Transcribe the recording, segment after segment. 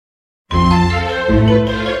Hello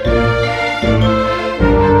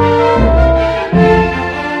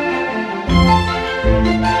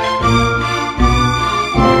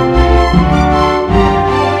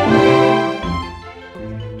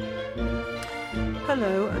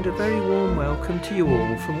and a very warm welcome to you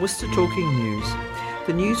all from Worcester Talking News.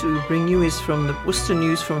 The news we will bring you is from the Worcester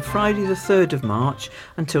News from Friday the 3rd of March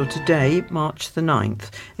until today, March the 9th,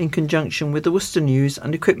 in conjunction with the Worcester News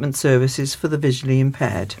and Equipment Services for the Visually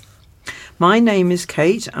Impaired. My name is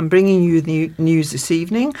Kate, and bringing you the news this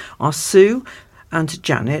evening are Sue and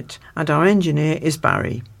Janet, and our engineer is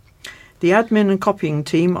Barry. The admin and copying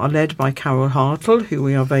team are led by Carol Hartle, who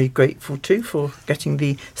we are very grateful to for getting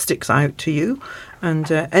the sticks out to you.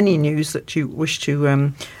 And any news that you wish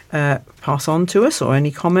to pass on to us or any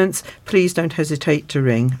comments, please don't hesitate to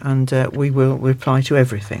ring, and we will reply to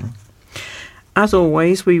everything. As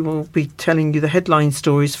always, we will be telling you the headline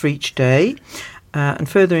stories for each day and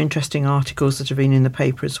further interesting articles that have been in the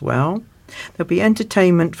paper as well. There'll be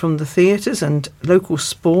entertainment from the theatres and local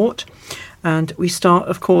sport. And we start,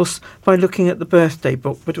 of course, by looking at the birthday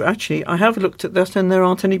book. But actually, I have looked at that and there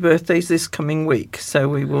aren't any birthdays this coming week. So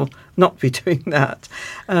we will not be doing that.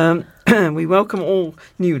 We welcome all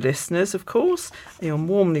new listeners, of course. You're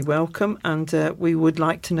warmly welcome. And we would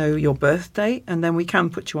like to know your birthday. And then we can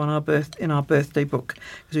put you on in our birthday book,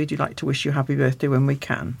 because we do like to wish you happy birthday when we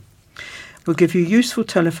can. We'll give you useful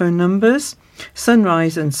telephone numbers,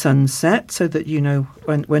 sunrise and sunset, so that you know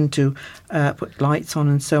when to put lights on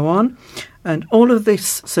and so on. And all of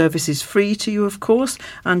this service is free to you, of course,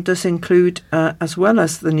 and does include, as well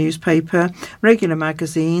as the newspaper, regular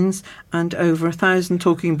magazines and over 1,000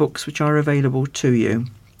 talking books which are available to you.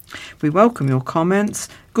 We welcome your comments,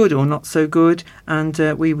 good or not so good, and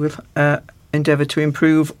we will endeavour to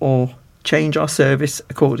improve or change our service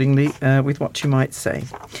accordingly with what you might say.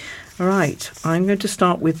 All right, I'm going to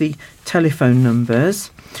start with the telephone numbers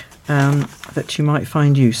that you might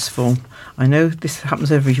find useful. I know this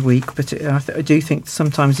happens every week, but I do think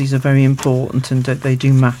sometimes these are very important and they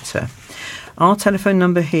do matter. Our telephone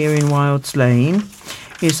number here in Wilds Lane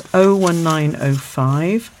is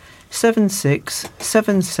 01905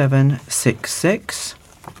 767766.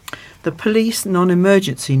 The police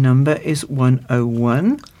non-emergency number is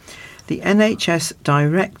 101. The NHS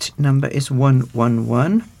direct number is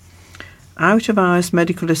 111. Out of hours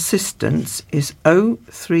medical assistance is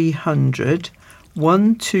 0300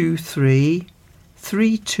 123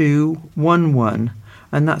 3211,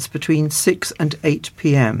 and that's between 6 and 8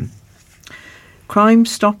 p.m. Crime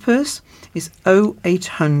Stoppers is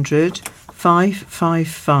 0800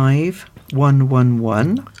 555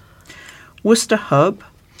 111. Worcester Hub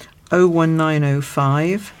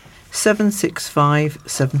 01905 765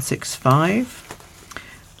 765.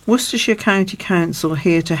 Worcestershire County Council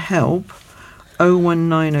here to help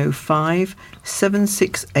 01905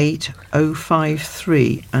 768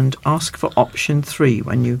 053, and ask for option 3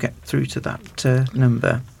 when you get through to that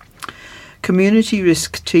number. Community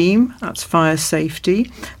Risk Team, that's fire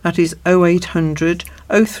safety, that is 0800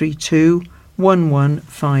 032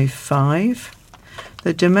 1155.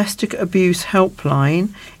 The Domestic Abuse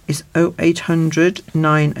Helpline is 0800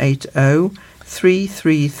 980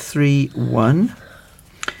 3331.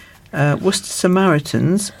 Worcester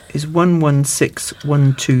Samaritans is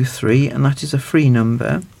 116123, and that is a free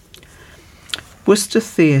number. Worcester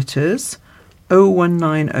Theatres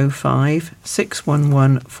 01905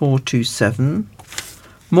 611 427.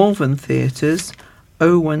 Malvern Theatres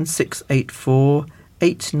 01684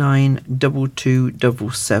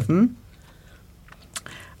 892277.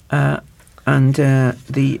 And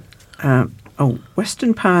the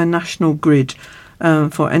Western Power National Grid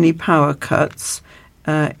for any power cuts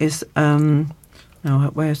is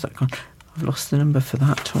where's that gone? I've lost the number for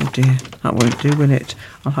that. Oh dear, that won't do, will it?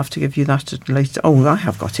 I'll have to give you that at later. Oh, I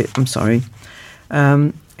have got it. I'm sorry.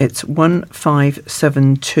 It's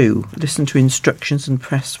 1572. Listen to instructions and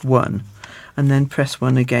press 1, and then press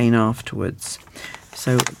 1 again afterwards.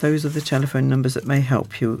 So those are the telephone numbers that may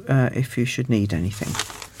help you if you should need anything.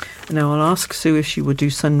 Now I'll ask Sue if she would do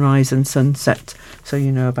sunrise and sunset, so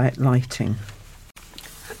you know about lighting.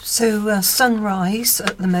 So sunrise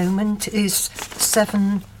at the moment is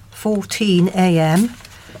 7:14 a.m.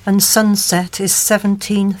 and sunset is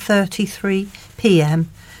 17:33 p.m.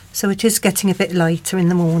 So it is getting a bit lighter in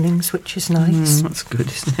the mornings, which is nice. That's good,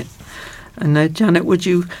 isn't it? And Janet, would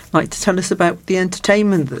you like to tell us about the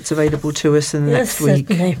entertainment that's available to us in the next week?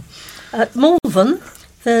 Yes, certainly. At Malvern,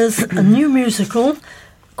 there's a new musical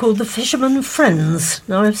called The Fisherman Friends.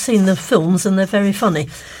 Now, I've seen the films and they're very funny.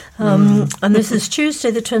 And this is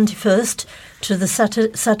Tuesday the 21st to the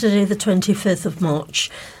Saturday the 25th of March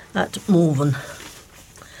at Malvern.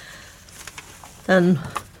 Then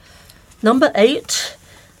number 8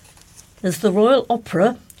 is the Royal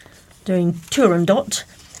Opera doing Turandot,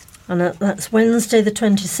 and that's Wednesday the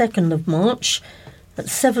 22nd of March at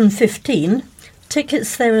 7:15.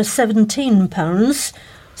 Tickets there are £17,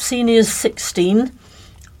 seniors 16,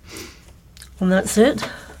 and that's it.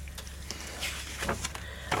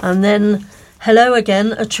 And then Hello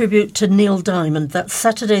Again, a tribute to Neil Diamond. That's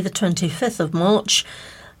Saturday the 25th of March,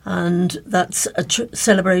 and that's a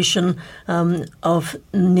celebration of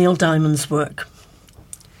Neil Diamond's work.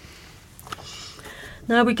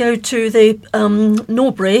 Now we go to the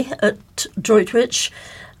Norbury at Droitwich.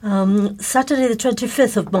 Saturday the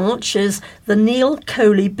 25th of March is the Neil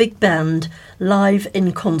Coley Big Band live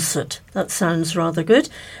in concert. That sounds rather good.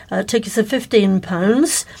 Tickets are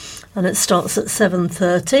 £15 and it starts at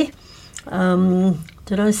 7:30.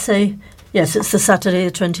 Did I say? Yes, it's the Saturday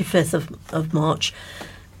the 25th of March.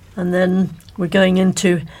 And then we're going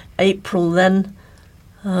into April then,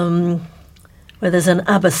 where there's an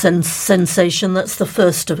ABBA sensation. That's the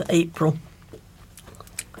 1st of April,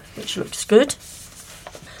 which looks good.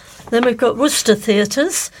 Then we've got Worcester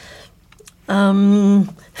Theatres,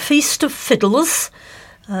 Feast of Fiddles.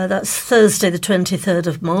 That's Thursday the 23rd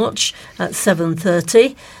of March at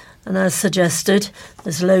 7:30. And as suggested,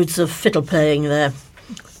 there's loads of fiddle playing there.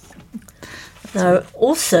 Now,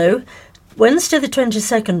 also, Wednesday the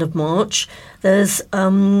 22nd of March, there's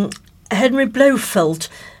Henry Blofeld.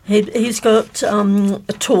 He's got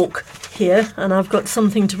a talk here, and I've got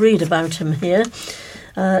something to read about him here.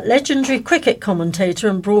 Legendary cricket commentator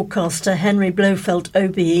and broadcaster Henry Blofeld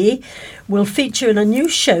OBE will feature in a new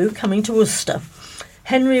show coming to Worcester.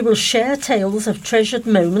 Henry will share tales of treasured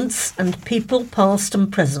moments and people past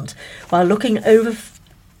and present, while looking ever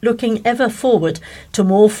forward to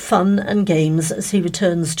more fun and games as he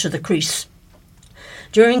returns to the crease.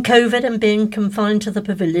 During COVID and being confined to the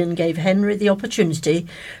pavilion gave Henry the opportunity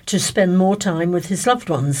to spend more time with his loved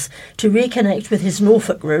ones, to reconnect with his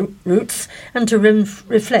Norfolk roots and to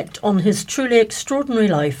reflect on his truly extraordinary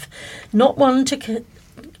life. Not one to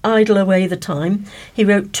idle away the time, he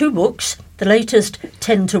wrote 2 books. The latest,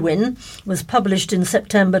 10 to Win, was published in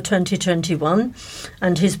September 2021,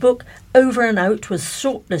 and his book Over and Out was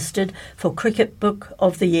shortlisted for Cricket Book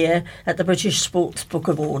of the Year at the British Sports Book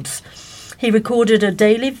Awards. He recorded a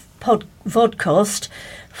daily vodcast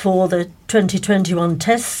for the 2021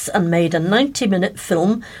 tests and made a 90-minute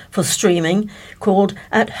film for streaming called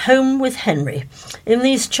At Home with Henry. In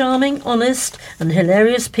these charming, honest and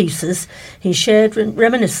hilarious pieces, he shared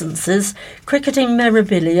reminiscences, cricketing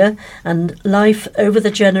memorabilia and life over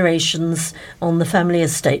the generations on the family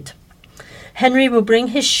estate. Henry will bring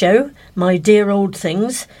his show, My Dear Old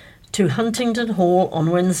Things, to Huntingdon Hall on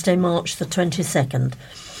Wednesday, March the 22nd.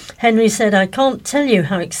 Henry said, "I can't tell you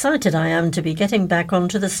how excited I am to be getting back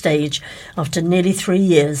onto the stage after nearly 3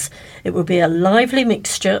 years. It will be a lively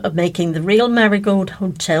mixture of making the real Marigold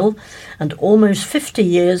Hotel and almost 50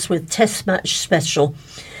 years with Test Match Special.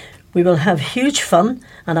 We will have huge fun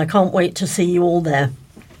and I can't wait to see you all there."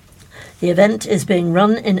 The event is being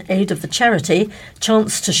run in aid of the charity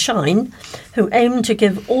Chance to Shine, who aim to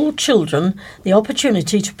give all children the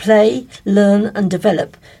opportunity to play, learn and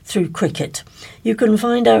develop through cricket. You can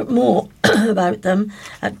find out more about them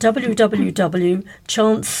at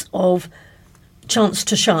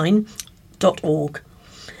www.chancetoshine.org.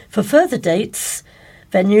 For further dates,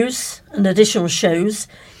 venues and additional shows,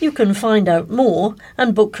 you can find out more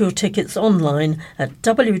and book your tickets online at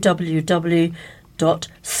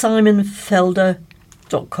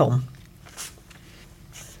www.simonfelder.com.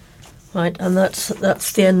 Right, and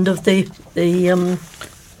that's the end of the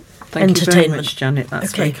Thank you very entertainment. much, Janet.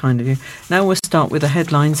 That's Okay. very kind of you. Now we'll start with the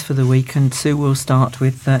headlines for the week, and Sue will start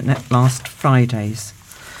with last Friday's.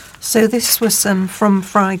 So this was from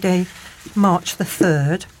Friday, March the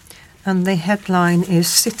 3rd, and the headline is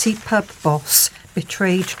City Pub Boss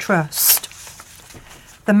Betrayed Trust.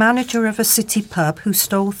 The manager of a city pub who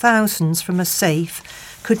stole thousands from a safe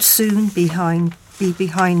could soon be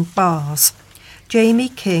behind bars. Jamie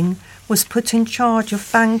King was put in charge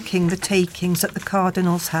of banking the takings at the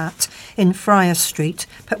Cardinal's Hat in Friar Street,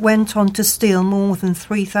 but went on to steal more than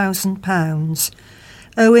 £3,000.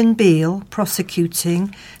 Owen Beale,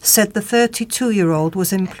 prosecuting, said the 32-year-old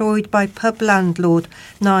was employed by pub landlord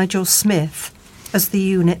Nigel Smith as the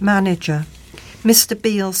unit manager. Mr.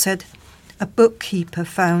 Beale said a bookkeeper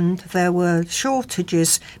found there were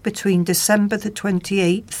shortages between December the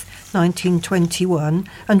 28th, 1921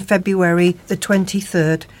 and February the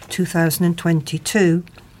 23rd, 2022.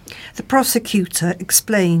 The prosecutor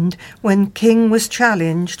explained when King was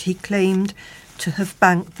challenged, he claimed to have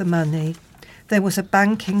banked the money. There was a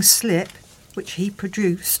banking slip which he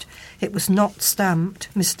produced. It was not stamped,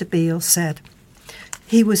 Mr. Beale said.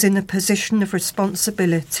 He was in a position of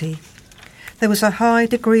responsibility. There was a high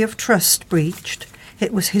degree of trust breached.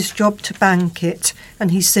 It was his job to bank it,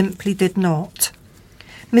 and he simply did not.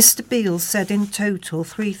 Mr. Beale said in total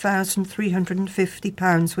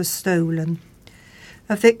 £3,350 was stolen.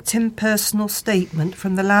 A victim personal statement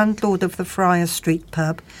from the landlord of the Friar Street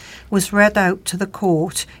pub was read out to the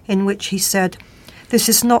court, in which he said, "This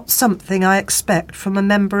is not something I expect from a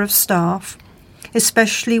member of staff,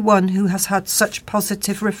 especially one who has had such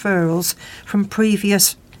positive referrals from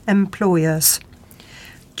previous employers."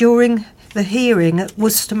 During the hearing at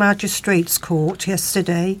Worcester Magistrates Court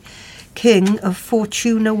yesterday, King of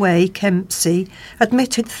Fortuna Way, Kempsey,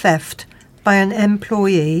 admitted theft by an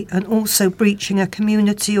employee and also breaching a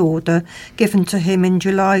community order given to him in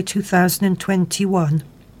July 2021.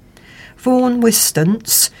 Vaughan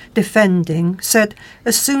Wistance, defending, said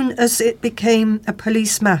as soon as it became a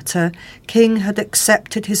police matter, King had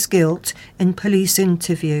accepted his guilt in police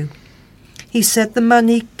interview. He said the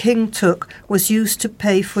money King took was used to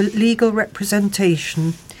pay for legal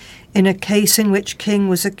representation in a case in which King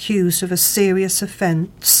was accused of a serious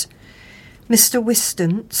offence. Mr.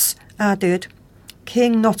 Wistance added,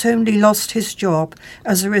 King not only lost his job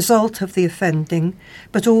as a result of the offending,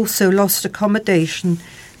 but also lost accommodation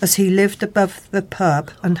as he lived above the pub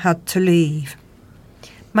and had to leave.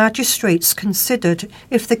 Magistrates considered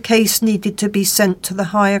if the case needed to be sent to the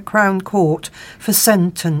higher Crown Court for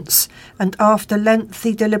sentence, and after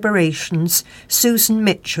lengthy deliberations, Susan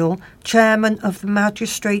Mitchell, chairman of the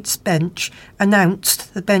magistrates' bench,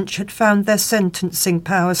 announced the bench had found their sentencing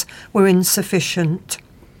powers were insufficient.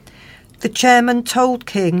 The chairman told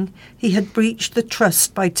King he had breached the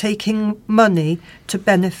trust by taking money to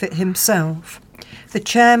benefit himself. The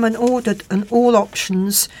chairman ordered an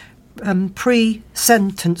all-options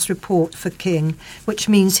pre-sentence report for King, which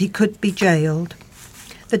means he could be jailed.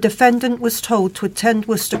 The defendant was told to attend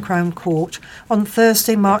Worcester Crown Court on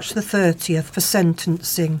Thursday, March the 30th for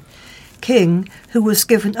sentencing. King, who was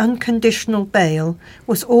given unconditional bail,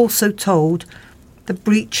 was also told the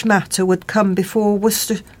breach matter would come before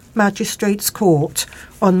Worcester Magistrates Court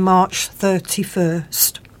on March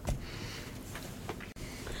 31st.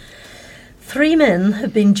 3 men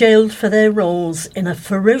have been jailed for their roles in a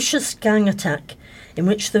ferocious gang attack in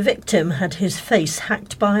which the victim had his face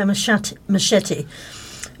hacked by a machete.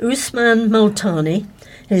 Usman Multani,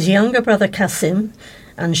 his younger brother Qasim,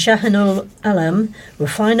 and Shahanul Alam were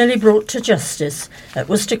finally brought to justice at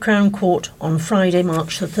Worcester Crown Court on Friday,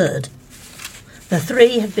 March the 3rd. The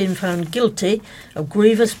 3 have been found guilty of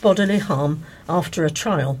grievous bodily harm after a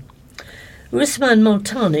trial. Usman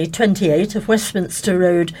Multani, 28, of Westminster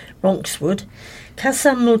Road, Ronkswood,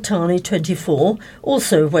 Qasim Multani, 24,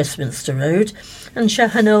 also of Westminster Road, and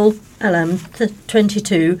Shahanul Alam,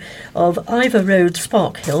 22, of Ivor Road,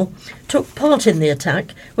 Sparkhill, took part in the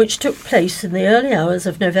attack, which took place in the early hours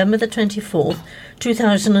of November the 24th,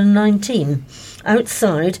 2019,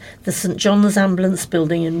 outside the St John's Ambulance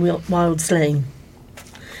building in Wilds Lane.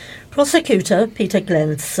 Prosecutor Peter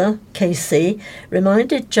Glenser, KC,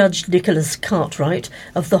 reminded Judge Nicholas Cartwright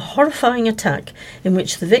of the horrifying attack in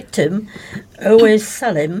which the victim, Owais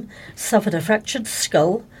Salim, suffered a fractured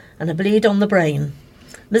skull and a bleed on the brain.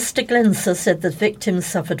 Mr Glenser said the victim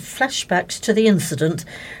suffered flashbacks to the incident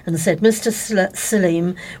and said Mr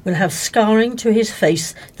Salim will have scarring to his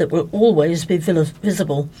face that will always be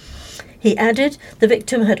visible. He added the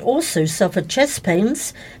victim had also suffered chest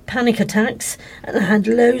pains, panic attacks, and had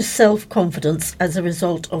low self-confidence as a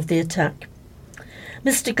result of the attack.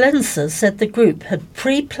 Mr Glenser said the group had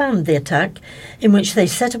pre-planned the attack, in which they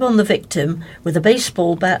set upon the victim with a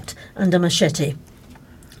baseball bat and a machete.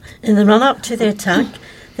 In the run-up to the attack,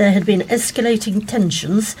 there had been escalating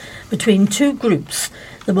tensions between 2 groups,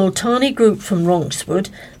 the Multani group from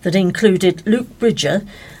Ronkswood that included Luke Bridger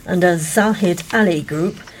and a Zahid Ali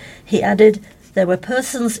group. He added there were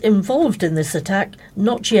persons involved in this attack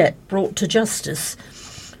not yet brought to justice.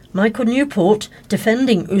 Michael Newport,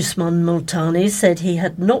 defending Usman Multani, said he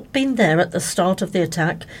had not been there at the start of the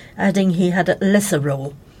attack, adding he had a lesser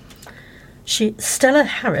role. Stella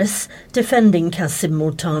Harris, defending Qasim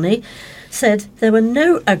Multani, said there were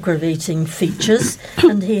no aggravating features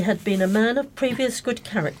and he had been a man of previous good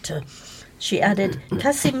character. She added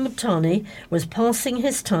Qasim Multani was passing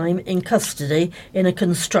his time in custody in a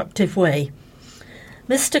constructive way.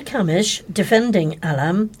 Mr Kamish, defending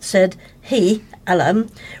Alam, said he, Alam,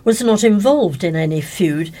 was not involved in any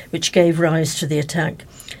feud which gave rise to the attack.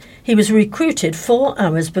 He was recruited 4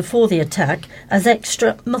 hours before the attack as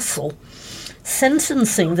extra muscle.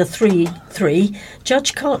 Sentencing the three,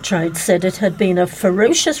 Judge Cartwright said it had been a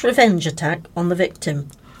ferocious revenge attack on the victim.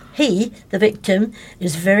 He, the victim,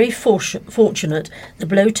 is very fortunate the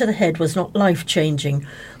blow to the head was not life-changing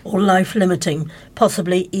or life-limiting,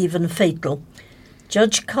 possibly even fatal.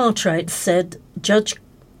 Judge Cartwright said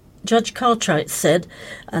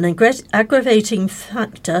an aggravating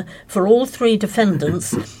factor for all three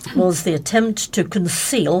defendants was the attempt to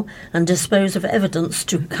conceal and dispose of evidence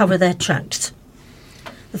to cover their tracks.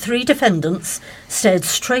 The three defendants stared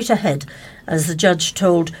straight ahead as the judge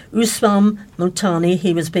told Usman Multani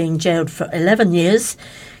he was being jailed for 11 years,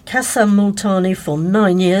 Qassam Multani for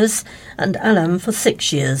 9 years, and Alam for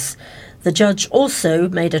 6 years. The judge also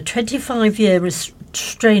made a 25-year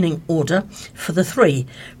restraining order for the three,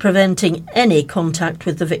 preventing any contact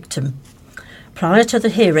with the victim. Prior to the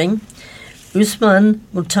hearing, Usman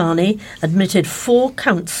Multani admitted 4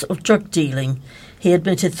 counts of drug dealing. He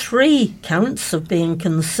admitted 3 counts of being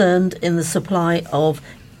concerned in the supply of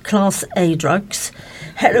Class A drugs,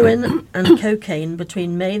 heroin and cocaine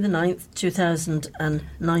between May the 9th,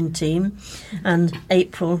 2019 and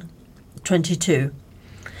April 22.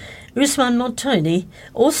 Usman Multani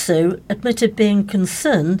also admitted being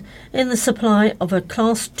concerned in the supply of a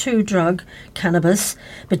Class 2 drug, cannabis,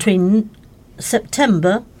 between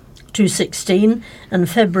September 2016 and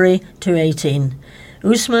February 2018.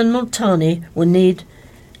 Usman Multani will need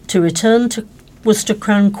to return to Worcester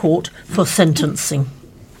Crown Court for sentencing.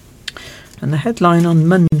 And the headline on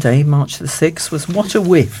Monday, March the 6th, was "What a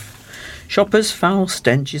whiff! Shoppers' foul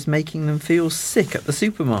stench is making them feel sick at the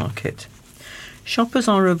supermarket." Shoppers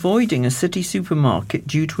are avoiding a city supermarket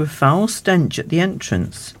due to a foul stench at the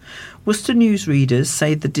entrance. Worcester News readers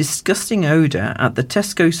say the disgusting odour at the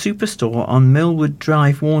Tesco superstore on Millwood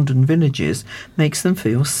Drive, Warndon Villages, makes them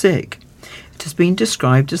feel sick. It has been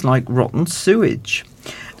described as like rotten sewage.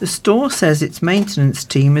 The store says its maintenance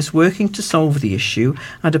team is working to solve the issue,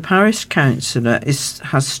 and a parish councillor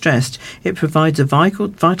has stressed it provides a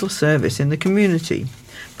vital service in the community.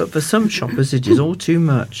 But for some shoppers it is all too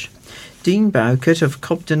much. Dean Bowcott of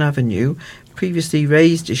Cobden Avenue previously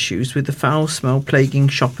raised issues with the foul smell plaguing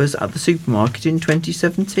shoppers at the supermarket in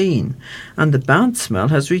 2017, and the bad smell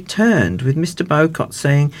has returned, with Mr Bowcott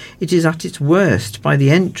saying it is at its worst by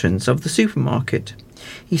the entrance of the supermarket.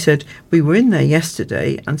 He said, "We were in there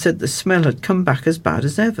yesterday and said the smell had come back as bad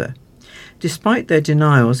as ever." Despite their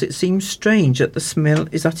denials, it seems strange that the smell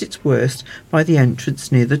is at its worst by the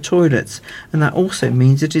entrance near the toilets, and that also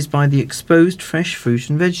means it is by the exposed fresh fruit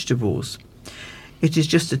and vegetables. "It is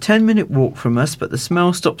just a 10-minute walk from us, but the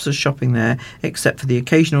smell stops us shopping there, except for the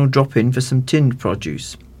occasional drop-in for some tinned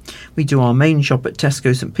produce. We do our main shop at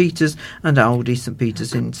Tesco St Peters and Aldi St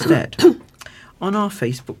Peters instead." On our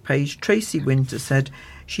Facebook page, Tracy Winter said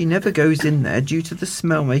she never goes in there due to the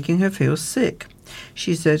smell making her feel sick.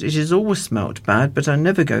 She said, "It has always smelt bad, but I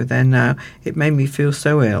never go there now. It made me feel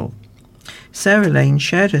so ill." Sarah Lane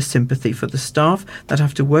shared her sympathy for the staff that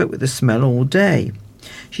have to work with the smell all day.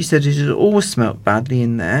 She said, "It has always smelt badly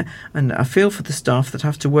in there, and I feel for the staff that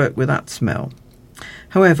have to work with that smell."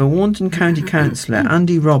 However, Warndon County Councillor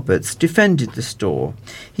Andy Roberts defended the store.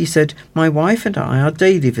 He said, "My wife and I are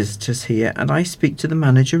daily visitors here, and I speak to the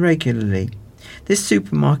manager regularly. This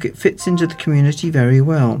supermarket fits into the community very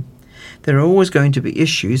well. There are always going to be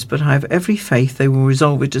issues, but I have every faith they will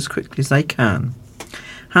resolve it as quickly as they can."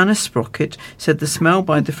 Hannah Sprocket said the smell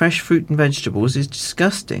by the fresh fruit and vegetables is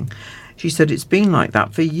disgusting. She said, "It's been like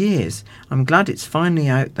that for years. I'm glad it's finally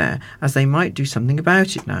out there, as they might do something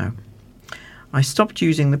about it now. I stopped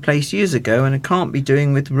using the place years ago, and I can't be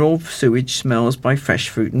doing with raw sewage smells by fresh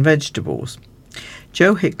fruit and vegetables."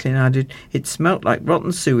 Joe Hicklin added, "It smelt like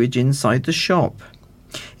rotten sewage inside the shop."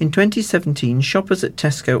 In 2017, shoppers at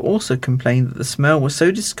Tesco also complained that the smell was so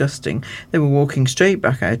disgusting they were walking straight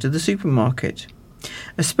back out of the supermarket.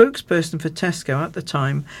 A spokesperson for Tesco at the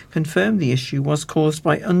time confirmed the issue was caused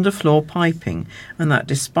by underfloor piping, and that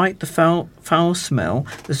despite the foul smell,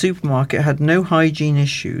 the supermarket had no hygiene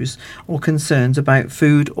issues or concerns about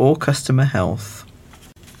food or customer health.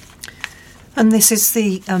 And this is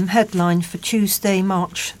the headline for Tuesday,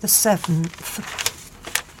 March the 7th.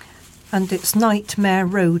 And it's Nightmare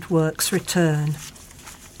Roadworks return.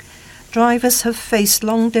 Drivers have faced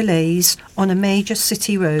long delays on a major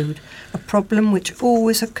city road, a problem which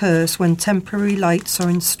always occurs when temporary lights are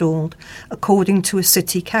installed, according to a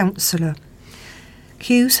city councillor.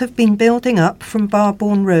 Queues have been building up from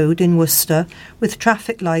Barbourne Road in Worcester, with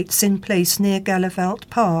traffic lights in place near Gallivelt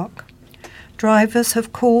Park. Drivers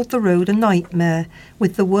have called the road a nightmare,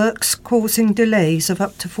 with the works causing delays of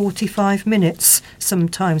up to 45 minutes,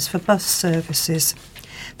 sometimes for bus services.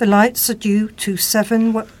 The lights are due to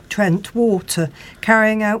Severn Trent Water,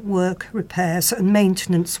 carrying out work, repairs and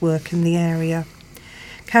maintenance work in the area.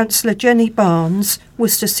 Councillor Jenny Barnes,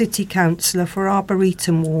 Worcester City Councillor for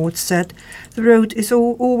Arboretum Ward, said the road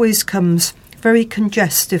always comes very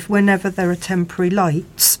congestive whenever there are temporary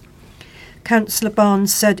lights. Councillor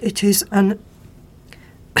Barnes said it is an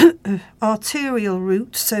arterial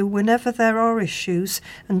route, so whenever there are issues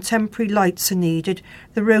and temporary lights are needed,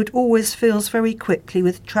 the road always fills very quickly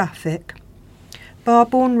with traffic.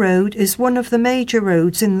 Barbourne Road is one of the major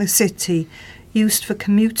roads in the city, used for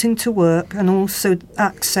commuting to work and also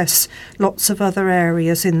access lots of other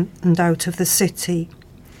areas in and out of the city.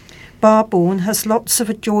 Barbourne has lots of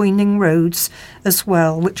adjoining roads as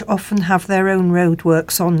well, which often have their own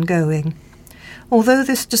roadworks ongoing. Although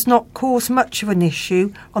this does not cause much of an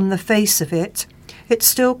issue on the face of it, it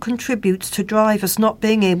still contributes to drivers not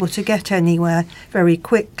being able to get anywhere very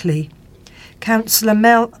quickly. Councillor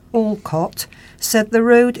Mel Alcott said the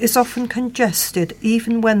road is often congested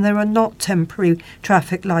even when there are not temporary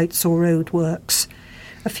traffic lights or roadworks.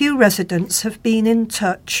 A few residents have been in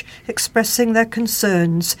touch expressing their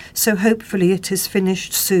concerns, so hopefully it is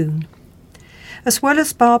finished soon. As well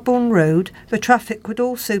as Barbourne Road, the traffic could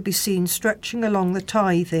also be seen stretching along the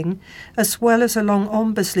Tithing, as well as along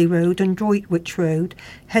Ombersley Road and Droitwich Road,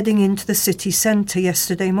 heading into the city centre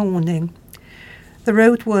yesterday morning. The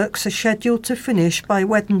roadworks are scheduled to finish by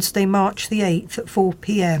Wednesday, March the 8th at 4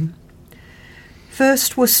 p.m.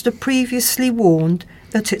 First Worcester previously warned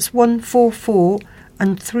that its 144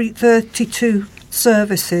 and 332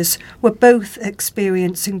 services were both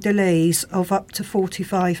experiencing delays of up to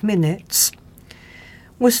 45 minutes.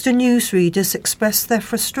 Worcester newsreaders expressed their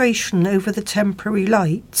frustration over the temporary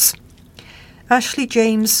lights. Ashley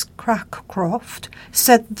James Crackcroft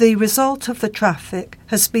said the result of the traffic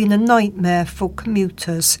has been a nightmare for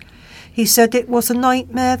commuters. He said it was a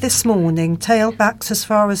nightmare this morning, tailbacks as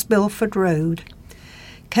far as Bilford Road.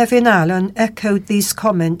 Kevin Allen echoed these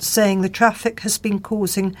comments, saying the traffic has been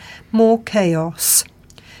causing more chaos.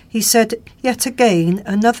 He said, yet again,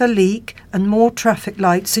 another leak and more traffic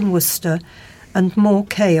lights in Worcester and more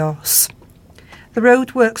chaos. The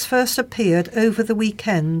roadworks first appeared over the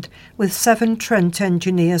weekend, with Severn Trent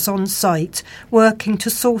engineers on site working to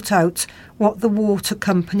sort out what the water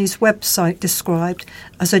company's website described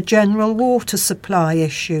as a general water supply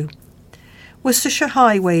issue. Worcestershire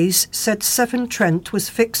Highways said Severn Trent was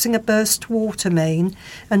fixing a burst water main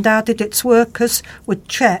and added its workers would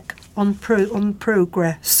check on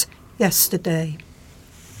progress yesterday.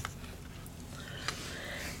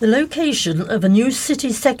 The location of a new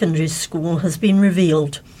city secondary school has been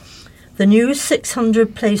revealed. The new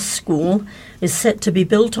 600-place school is set to be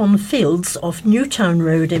built on fields off Newtown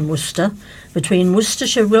Road in Worcester, between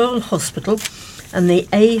Worcestershire Royal Hospital and the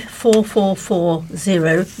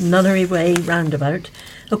A4440 Nunnery Way roundabout,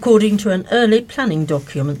 according to an early planning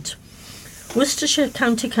document. Worcestershire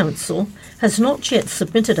County Council has not yet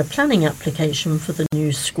submitted a planning application for the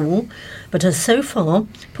new school, but has so far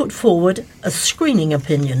put forward a screening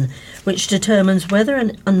opinion, which determines whether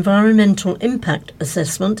an environmental impact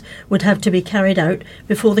assessment would have to be carried out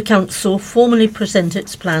before the council formally present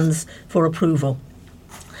its plans for approval.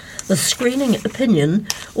 The screening opinion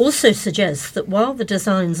also suggests that while the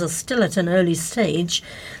designs are still at an early stage,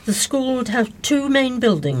 the school would have two main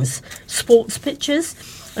buildings, sports pitches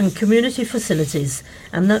and community facilities,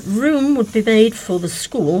 and that room would be made for the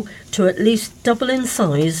school to at least double in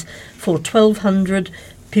size for 1,200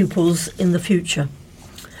 pupils in the future.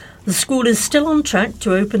 The school is still on track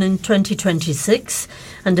to open in 2026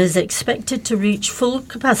 and is expected to reach full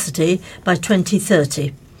capacity by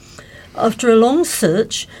 2030. After a long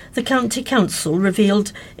search, the County Council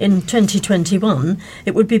revealed in 2021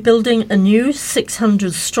 it would be building a new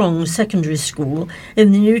 600-strong secondary school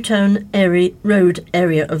in the Newtown Road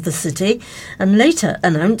area of the city, and later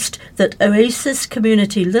announced that Oasis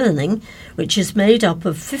Community Learning, which is made up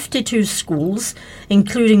of 52 schools,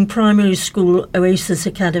 including primary school Oasis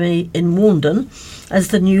Academy in Warndon, as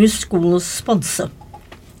the new school's sponsor.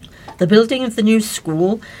 The building of the new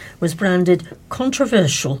school was branded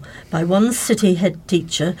controversial by one city head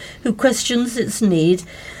teacher who questions its need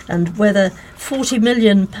and whether £40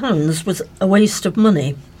 million was a waste of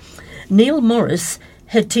money. Neil Morris,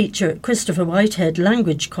 head teacher at Christopher Whitehead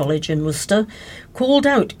Language College in Worcester, called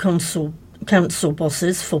out council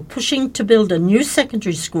bosses for pushing to build a new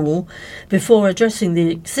secondary school before addressing the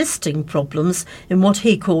existing problems in what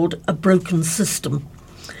he called a broken system.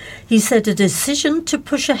 He said a decision to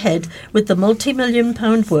push ahead with the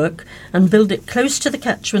multi-million-pound work and build it close to the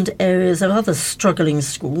catchment areas of other struggling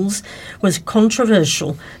schools was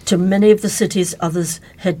controversial to many of the city's other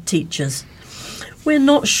head teachers. We're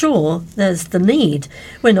not sure there's the need.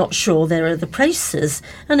 We're not sure there are the places,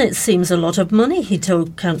 and it seems a lot of money, he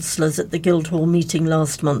told councillors at the Guildhall meeting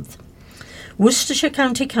last month. Worcestershire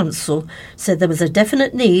County Council said there was a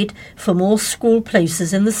definite need for more school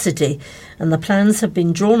places in the city, and the plans have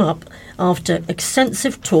been drawn up after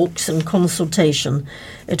extensive talks and consultation.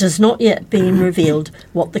 It has not yet been revealed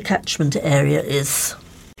what the catchment area is.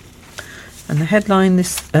 And the headline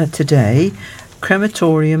this today,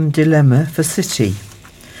 Crematorium Dilemma for City.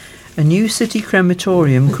 A new city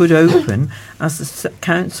crematorium could open as the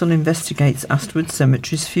council investigates Astwood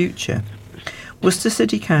Cemetery's future. Worcester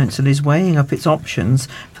City Council is weighing up its options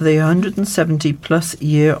for the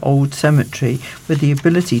 170-plus-year-old cemetery with the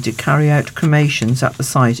ability to carry out cremations at the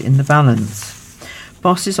site in the balance.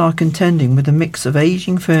 Bosses are contending with a mix of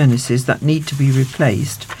ageing furnaces that need to be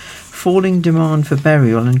replaced, falling demand for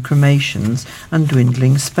burial and cremations, and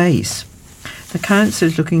dwindling space. The council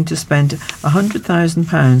is looking to spend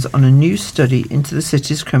 £100,000 on a new study into the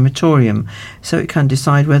city's crematorium so it can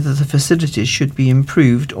decide whether the facilities should be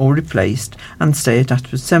improved or replaced and stay at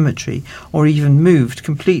Astwood Cemetery, or even moved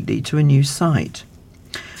completely to a new site.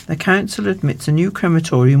 The council admits a new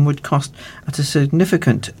crematorium would cost at a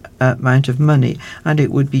significant amount of money, and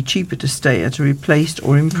it would be cheaper to stay at a replaced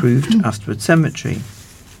or improved Astwood Cemetery.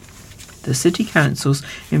 The City Council's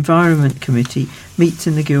Environment Committee meets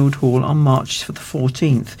in the Guildhall on March the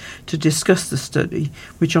 14th to discuss the study,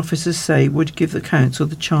 which officers say would give the Council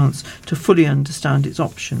the chance to fully understand its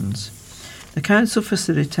options. The Council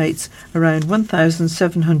facilitates around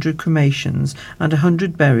 1,700 cremations and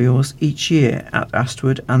 100 burials each year at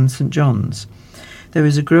Astwood and St John's. There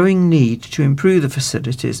is a growing need to improve the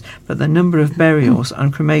facilities, but the number of burials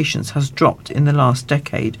and cremations has dropped in the last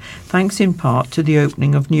decade, thanks in part to the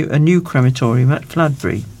opening of a new crematorium at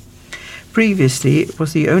Fladbury. Previously, it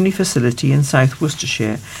was the only facility in South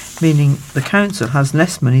Worcestershire, meaning the council has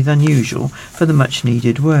less money than usual for the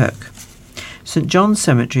much-needed work. St John's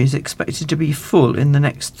Cemetery is expected to be full in the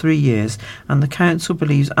next 3 years, and the council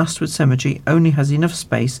believes Astwood Cemetery only has enough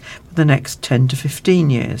space for the next 10 to 15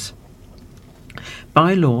 years.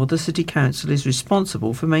 By law, the City Council is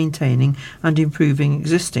responsible for maintaining and improving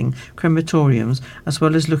existing crematoriums as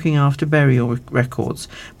well as looking after burial records,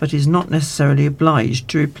 but is not necessarily obliged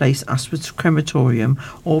to replace Astwood's crematorium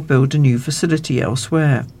or build a new facility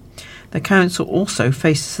elsewhere. The council also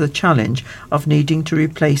faces the challenge of needing to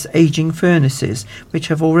replace ageing furnaces, which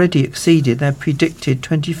have already exceeded their predicted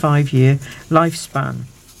 25-year lifespan.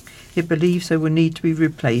 It believes they will need to be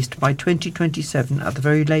replaced by 2027 at the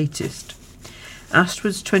very latest.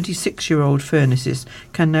 Astwood's 26-year-old furnaces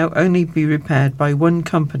can now only be repaired by one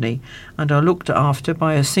company and are looked after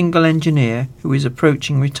by a single engineer who is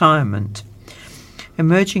approaching retirement.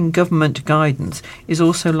 Emerging government guidance is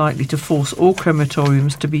also likely to force all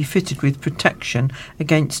crematoriums to be fitted with protection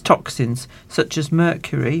against toxins such as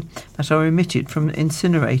mercury that are emitted from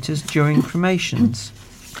incinerators during cremations.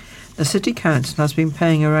 The City Council has been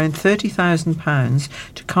paying around £30,000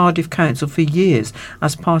 to Cardiff Council for years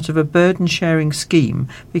as part of a burden-sharing scheme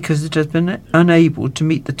because it has been unable to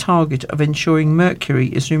meet the target of ensuring mercury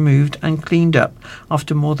is removed and cleaned up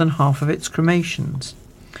after more than half of its cremations.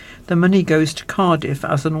 The money goes to Cardiff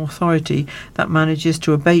as an authority that manages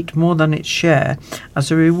to abate more than its share as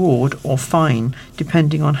a reward or fine,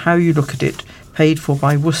 depending on how you look at it, paid for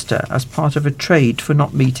by Worcester as part of a trade for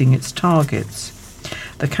not meeting its targets.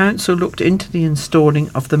 The council looked into the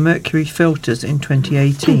installing of the mercury filters in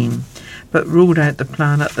 2018, but ruled out the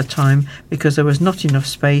plan at the time because there was not enough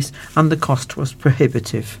space and the cost was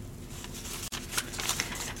prohibitive.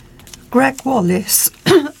 Greg Wallace,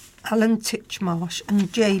 Alan Titchmarsh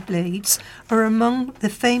and Jay Blades are among the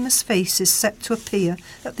famous faces set to appear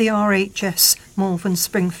at the RHS Malvern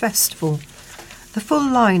Spring Festival. The full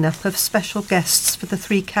lineup of special guests for the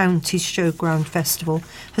Three Counties Showground Festival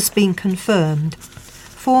has been confirmed.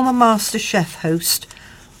 Former MasterChef host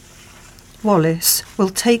Wallace will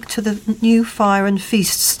take to the new Fire and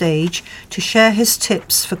Feast stage to share his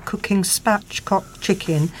tips for cooking spatchcock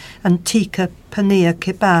chicken and tikka paneer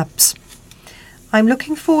kebabs. I'm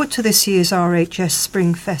looking forward to this year's RHS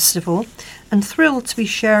Spring Festival and thrilled to be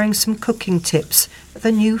sharing some cooking tips at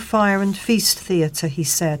the new Fire and Feast Theatre, he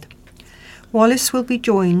said. Wallace will be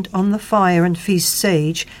joined on the Fire and Feast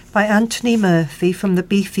stage by Anthony Murphy from the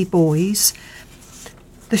Beefy Boys,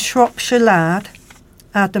 the Shropshire Lad,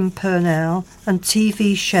 Adam Purnell, and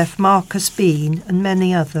TV chef Marcus Bean, and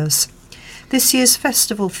many others. This year's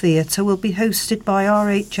Festival Theatre will be hosted by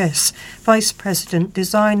RHS Vice President,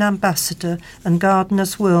 Design Ambassador and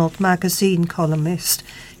Gardener's World magazine columnist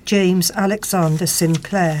James Alexander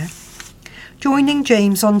Sinclair. Joining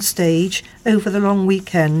James on stage over the long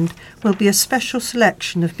weekend will be a special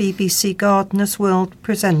selection of BBC Gardeners World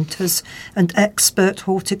presenters and expert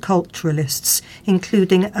horticulturalists,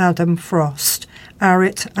 including Adam Frost,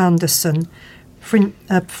 Arit Anderson,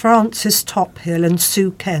 Francis Tophill and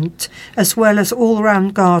Sue Kent, as well as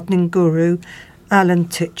all-round gardening guru Alan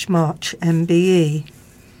Titchmarsh MBE.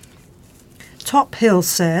 Tophill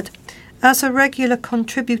said, "As a regular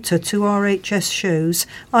contributor to RHS shows,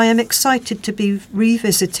 I am excited to be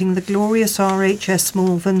revisiting the glorious RHS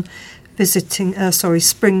Malvern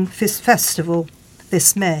Spring Festival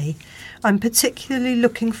this May. I'm particularly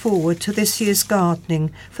looking forward to this year's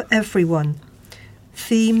Gardening for Everyone.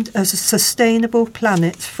 Themed as a sustainable,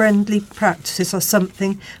 planet-friendly practices are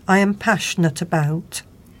something I am passionate about."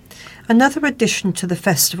 Another addition to the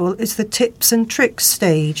festival is the Tips and Tricks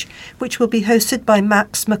stage, which will be hosted by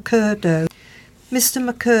Max McCurdo. Mr.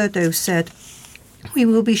 McCurdo said, "We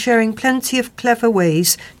will be sharing plenty of clever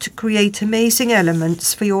ways to create amazing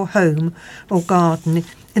elements for your home or garden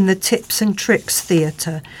in the Tips and Tricks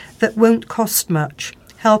Theatre that won't cost much,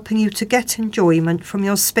 helping you to get enjoyment from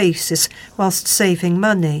your spaces whilst saving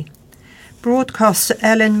money." Broadcaster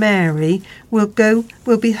Ellen Mary will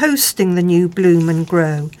be hosting the new Bloom and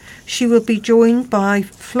Grow. She will be joined by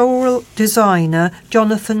floral designer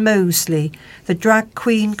Jonathan Mosley, the drag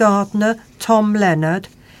queen gardener Tom Leonard,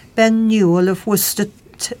 Ben Newell of Worcester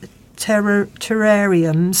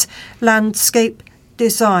Terrariums, landscape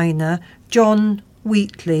designer John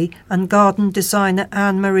Wheatley and garden designer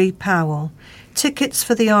Anne-Marie Powell. Tickets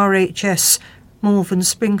for the RHS Malvern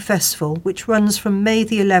Spring Festival, which runs from May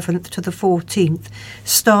the 11th to the 14th,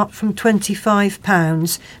 start from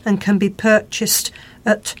 £25 and can be purchased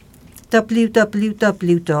at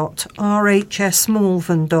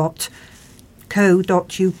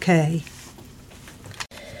www.rhsmalvern.co.uk.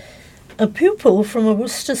 A pupil from a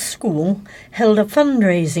Worcester school held a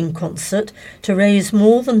fundraising concert to raise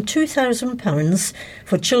more than £2,000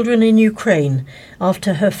 for children in Ukraine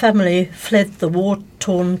after her family fled the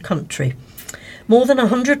war-torn country. More than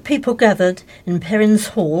 100 people gathered in Perrins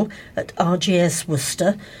Hall at RGS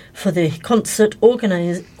Worcester for the concert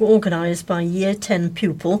organised by Year 10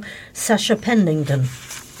 pupil Sasha Pennington.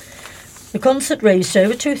 The concert raised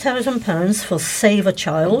over £2,000 for Save a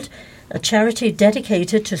Child, a charity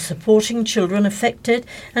dedicated to supporting children affected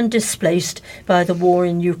and displaced by the war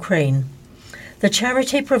in Ukraine. The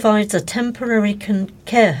charity provides a temporary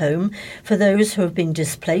care home for those who have been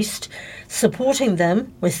displaced, supporting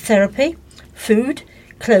them with therapy, food,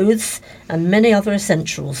 clothes and many other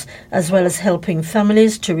essentials, as well as helping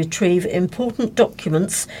families to retrieve important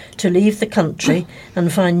documents to leave the country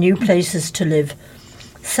and find new places to live.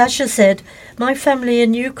 Sasha said, "My family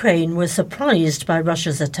in Ukraine were surprised by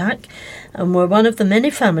Russia's attack and were one of the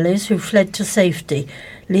many families who fled to safety,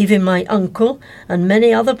 leaving my uncle and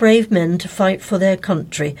many other brave men to fight for their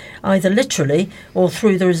country, either literally or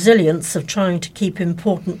through the resilience of trying to keep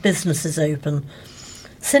important businesses open.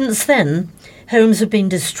 Since then, homes have been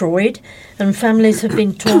destroyed and families have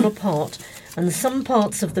been torn apart, and some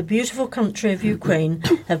parts of the beautiful country of Ukraine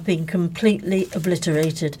have been completely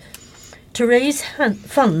obliterated." To raise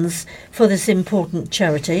funds for this important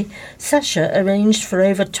charity, Sasha arranged for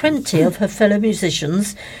over 20 of her fellow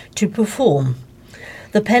musicians to perform.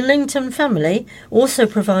 The Pennington family also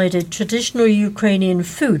provided traditional Ukrainian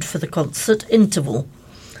food for the concert interval.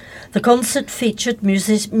 The concert featured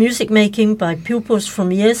music making by pupils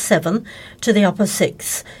from Year 7 to the Upper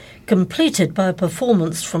 6th, completed by a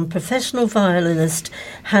performance from professional violinist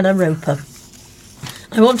Hannah Roper.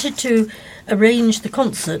 I wanted to arrange the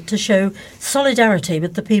concert to show solidarity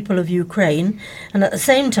with the people of Ukraine and at the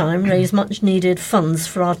same time raise much needed funds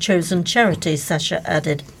for our chosen charity, Sasha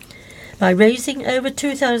added. By raising over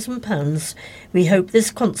 £2,000, we hope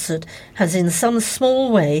this concert has in some small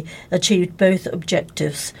way achieved both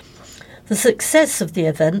objectives. The success of the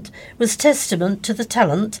event was testament to the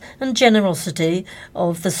talent and generosity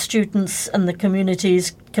of the students and the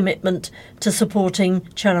community's commitment to supporting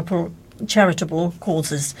charitable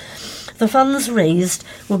causes. The funds raised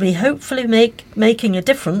will be hopefully making a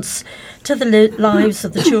difference to the lives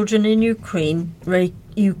of the children in Ukraine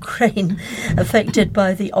affected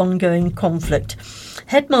by the ongoing conflict.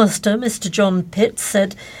 Headmaster Mr. John Pitt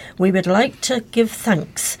said, "We would like to give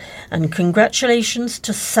thanks and congratulations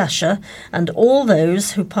to Sasha and all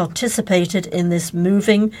those who participated in this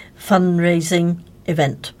moving fundraising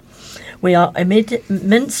event. We are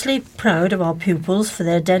immensely proud of our pupils for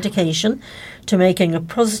their dedication to making a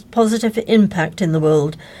positive impact in the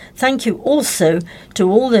world. Thank you also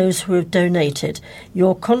to all those who have donated.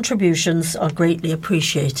 Your contributions are greatly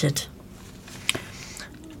appreciated."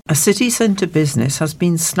 A city centre business has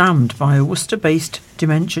been slammed by a Worcester-based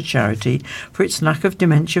dementia charity for its lack of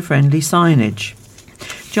dementia-friendly signage.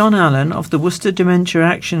 John Allen of the Worcester Dementia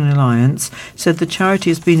Action Alliance said the charity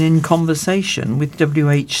has been in conversation with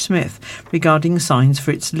WH Smith regarding signs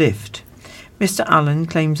for its lift. Mr. Allen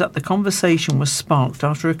claims that the conversation was sparked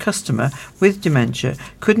after a customer with dementia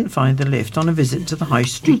couldn't find the lift on a visit to the High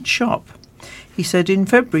Street shop. He said in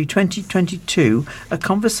February 2022, a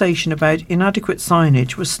conversation about inadequate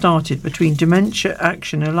signage was started between Dementia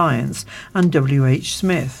Action Alliance and WH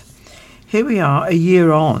Smith. Here we are a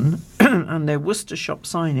year on, and their Worcester shop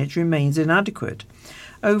signage remains inadequate.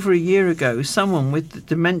 Over a year ago, someone with the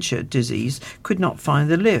dementia disease could not find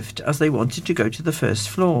the lift as they wanted to go to the first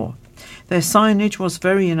floor. Their signage was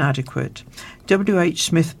very inadequate. WH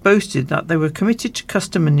Smith boasted that they were committed to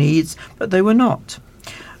customer needs, but they were not.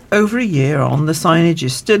 Over a year on, the signage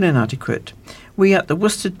is still inadequate. We at the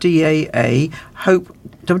Worcester DAA hope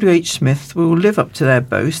WH Smith will live up to their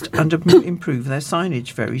boast and improve their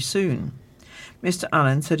signage very soon. Mr.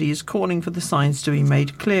 Allen said he is calling for the signs to be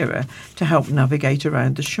made clearer to help navigate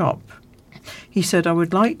around the shop. He said, I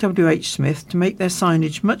would like WH Smith to make their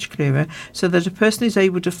signage much clearer so that a person is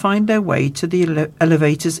able to find their way to the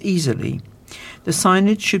elevators easily. The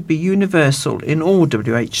signage should be universal in all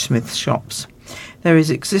WH Smith shops. There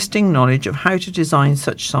is existing knowledge of how to design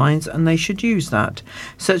such signs and they should use that,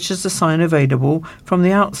 such as the sign available from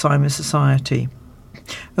the Alzheimer's Society.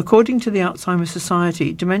 According to the Alzheimer's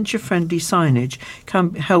Society, dementia-friendly signage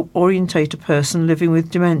can help orientate a person living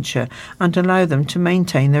with dementia and allow them to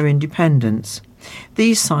maintain their independence.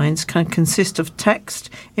 These signs can consist of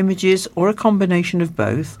text, images or a combination of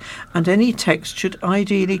both, and any text should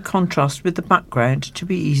ideally contrast with the background to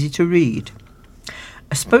be easy to read.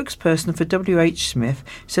 A spokesperson for WH Smith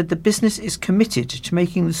said the business is committed to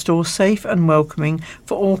making the store safe and welcoming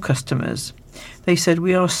for all customers. They said,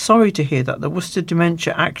 we are sorry to hear that the Worcester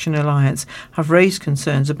Dementia Action Alliance have raised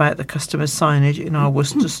concerns about the customer signage in our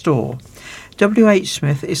Worcester store. WH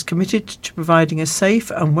Smith is committed to providing a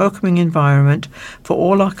safe and welcoming environment for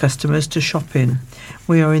all our customers to shop in.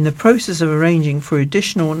 We are in the process of arranging for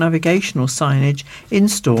additional navigational signage in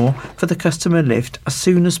store for the customer lift as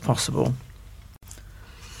soon as possible.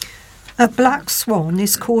 A black swan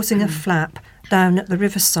is causing a flap down at the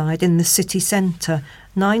riverside in the city centre,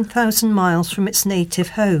 9,000 miles from its native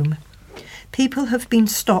home. People have been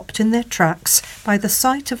stopped in their tracks by the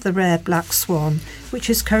sight of the rare black swan,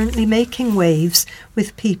 which is currently making waves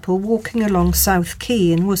with people walking along South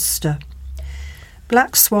Quay in Worcester.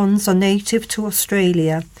 Black swans are native to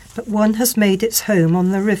Australia, but one has made its home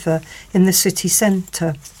on the river in the city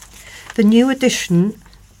centre. The new addition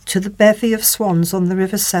to the bevy of swans on the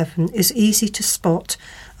River Severn is easy to spot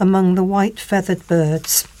among the white-feathered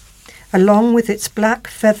birds. Along with its black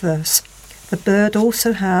feathers, the bird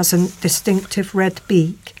also has a distinctive red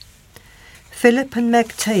beak. Philip and Meg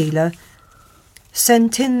Taylor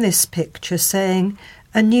sent in this picture saying,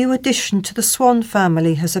 a new addition to the swan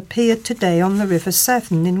family has appeared today on the River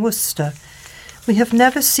Severn in Worcester. We have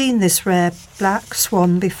never seen this rare black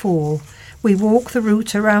swan before. We walk the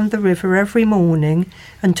route around the river every morning,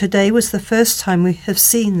 and today was the first time we have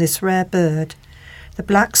seen this rare bird. The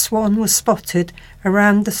black swan was spotted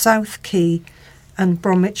around the South Quay and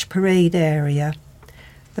Bromwich Parade area.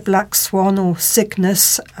 The black swan, or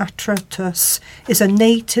Cygnus atratus, is a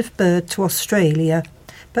native bird to Australia,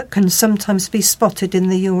 but can sometimes be spotted in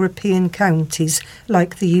the European counties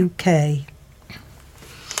like the UK.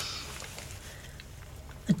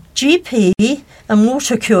 A GP and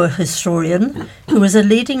water cure historian, who was a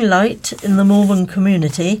leading light in the Malvern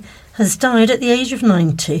community, has died at the age of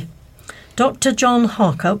 90. Dr. John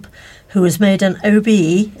Harkup, who was made an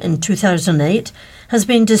OBE in 2008, has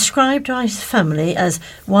been described by his family as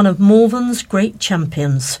one of Malvern's great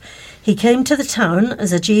champions. He came to the town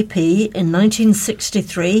as a GP in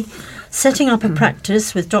 1963, setting up a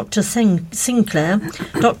practice with Dr. Sinclair,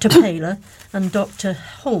 Dr. Paler and Dr.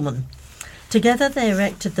 Holman. Together they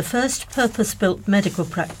erected the first purpose-built medical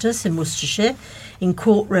practice in Worcestershire, in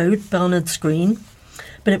Court Road, Barnard's Green,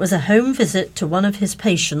 but it was a home visit to one of his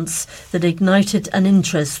patients that ignited an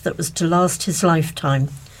interest that was to last his lifetime.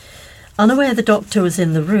 Unaware the doctor was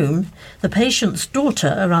in the room, the patient's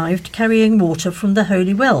daughter arrived carrying water from the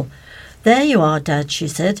holy well. "There you are, Dad," she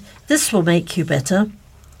said. "This will make you better."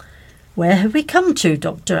 "Where have we come to?"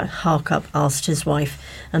 Dr. Harkup asked his wife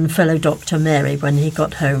and fellow Dr. Mary when he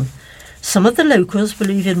got home. "Some of the locals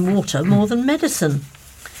believe in water more than medicine."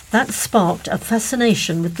 That sparked a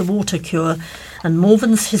fascination with the water cure and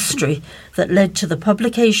Malvern's history that led to the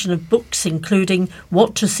publication of books including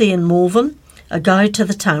What to See in Malvern, a guide to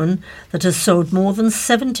the town that has sold more than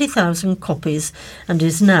 70,000 copies and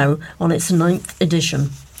is now on its 9th edition.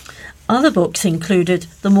 Other books included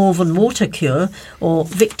The Morven Water Cure, or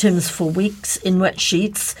Victims for Weeks in Wet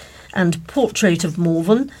Sheets, and Portrait of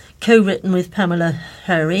Morven, co-written with Pamela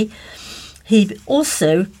Harry. He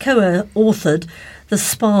also co-authored the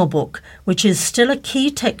Spa book, which is still a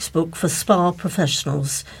key textbook for spa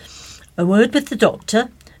professionals. A Word with the Doctor,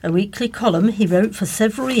 a weekly column he wrote for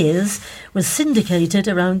several years, was syndicated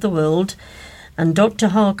around the world, and Dr.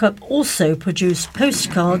 Harkup also produced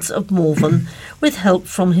postcards of Morven with help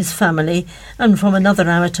from his family and from another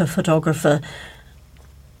amateur photographer,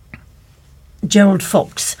 Gerald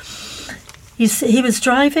Fox. He was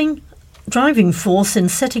driving force in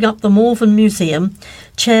setting up the Morven Museum,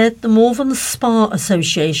 chaired the Morven Spa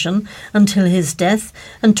Association until his death,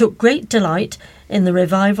 and took great delight in the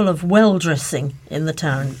revival of well dressing in the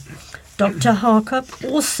town. Dr.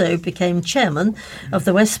 Harkup also became chairman of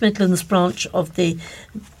the West Midlands branch of the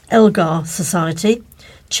Elgar Society,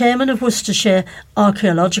 chairman of Worcestershire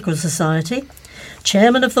Archaeological Society,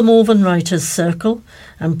 chairman of the Morven Writers' Circle,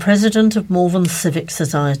 and president of Morven Civic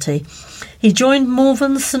Society. He joined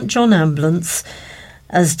Morven St John Ambulance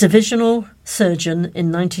as divisional surgeon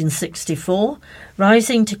in 1964,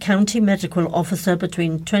 rising to county medical officer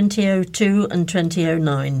between 2002 and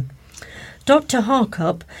 2009. Dr.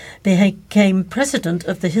 Harkup became president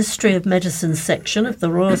of the History of Medicine section of the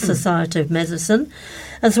Royal Society of Medicine,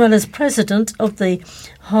 as well as president of the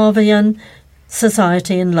Harveyan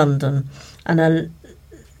Society in London, and a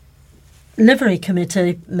Livery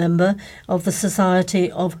Committee member of the Society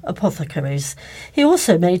of Apothecaries. He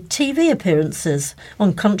also made TV appearances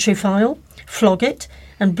on Countryfile, Flog It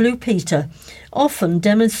and Blue Peter, often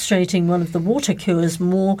demonstrating one of the water cure's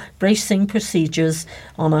more bracing procedures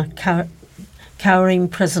on a cowering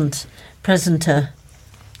presenter.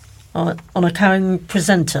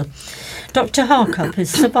 Dr. Harkup is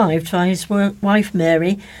survived by his wife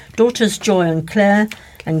Mary, daughters Joy and Claire,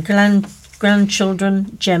 and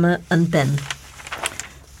grandchildren Gemma and Ben.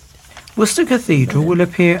 Worcester Cathedral will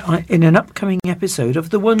appear in an upcoming episode of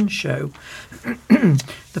The One Show.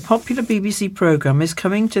 The popular BBC programme is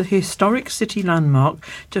coming to the historic city landmark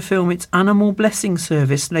to film its animal blessing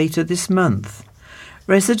service later this month.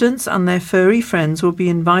 Residents and their furry friends will be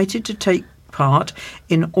invited to take part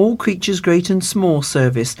in All Creatures Great and Small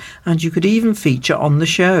service, and you could even feature on the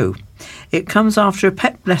show. It comes after a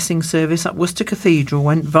pet blessing service at Worcester Cathedral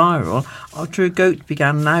went viral after a goat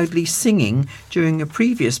began loudly singing during a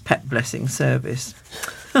previous pet blessing service.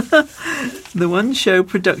 The One Show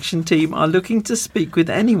production team are looking to speak with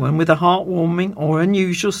anyone with a heartwarming or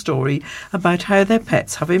unusual story about how their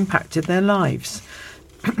pets have impacted their lives.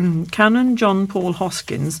 Canon John Paul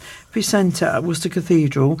Hoskins, presenter at Worcester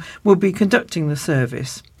Cathedral, will be conducting the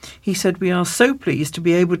service. He said, "We are so pleased to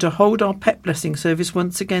be able to hold our pet blessing service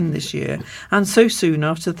once again this year, and so soon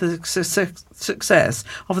after the success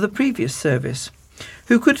of the previous service.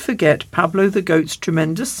 Who could forget Pablo the goat's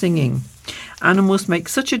tremendous singing? Animals make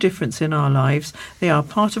such a difference in our lives. They are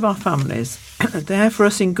part of our families. They're for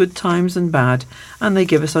us in good times and bad, and they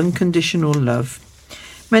give us unconditional love.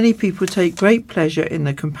 Many people take great pleasure in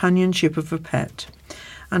the companionship of a pet.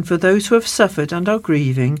 And for those who have suffered and are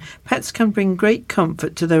grieving, pets can bring great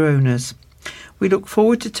comfort to their owners. We look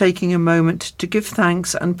forward to taking a moment to give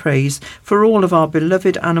thanks and praise for all of our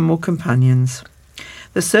beloved animal companions."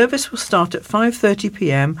 The service will start at 5:30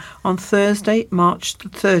 p.m. on Thursday, March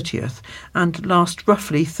 30th, and last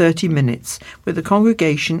roughly 30 minutes, with the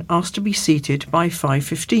congregation asked to be seated by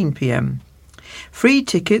 5:15 p.m. Free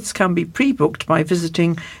tickets can be pre-booked by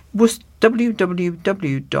visiting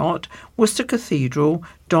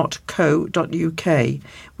www.worcestercathedral.co.uk,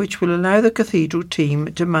 which will allow the cathedral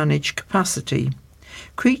team to manage capacity.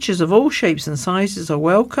 Creatures of all shapes and sizes are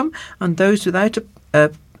welcome, and those without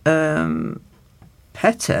a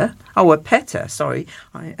petter,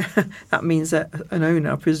 that means an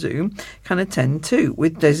owner, I presume, can attend too,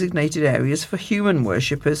 with designated areas for human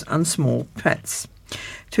worshippers and small pets.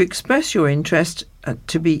 To express your interest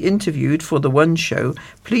to be interviewed for The One Show,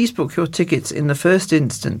 please book your tickets in the first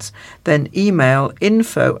instance, then email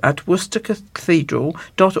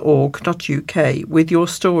info@worcestercathedral.org.uk with your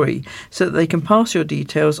story so that they can pass your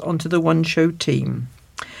details on to The One Show team.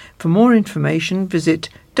 For more information, visit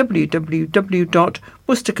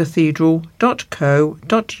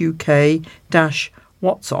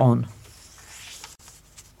www.worcestercathedral.co.uk/what's on.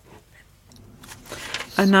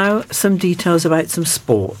 And now some details about some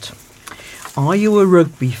sport. Are you a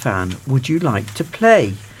rugby fan? Would you like to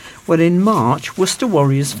play? Well, in March, Worcester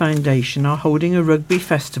Warriors Foundation are holding a rugby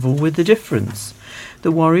festival with a difference.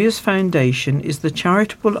 The Warriors Foundation is the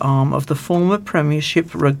charitable arm of the former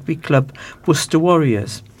Premiership rugby club Worcester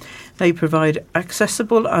Warriors. They provide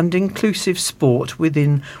accessible and inclusive sport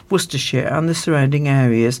within Worcestershire and the surrounding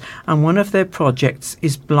areas, and one of their projects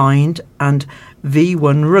is Blind and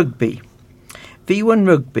V1 Rugby. V1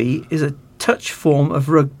 Rugby is a touch form of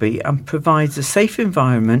rugby and provides a safe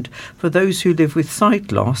environment for those who live with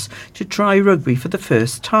sight loss to try rugby for the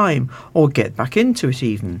first time or get back into it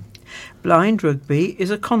even. Blind Rugby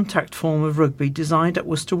is a contact form of rugby designed at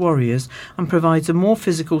Worcester Warriors and provides a more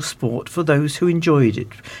physical sport for those who enjoyed it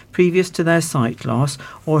previous to their sight loss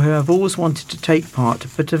or who have always wanted to take part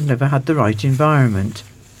but have never had the right environment.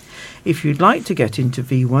 If you'd like to get into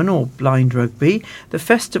V1 or Blind Rugby, the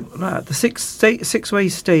festival at the Six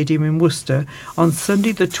Ways Stadium in Worcester on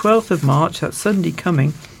Sunday the 12th of March, that's Sunday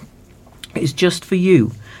coming, is just for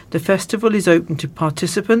you. The festival is open to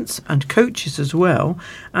participants and coaches as well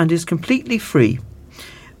and is completely free.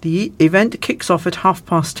 The event kicks off at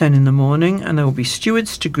 10:30 in the morning and there will be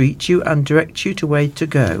stewards to greet you and direct you to where to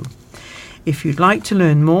go. If you'd like to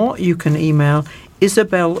learn more, you can email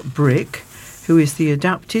Isabel Brick, who is the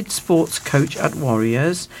adapted sports coach at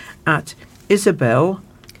Warriors, at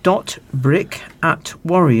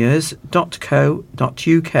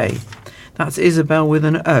isabel.brick@warriors.co.uk. That's Isabel with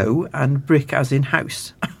an O and brick as in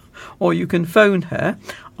house. Or you can phone her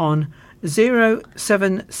on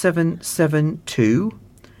 07772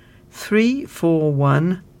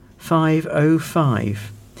 341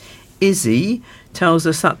 505. Izzy tells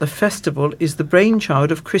us that the festival is the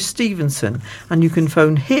brainchild of Chris Stevenson, and you can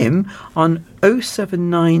phone him on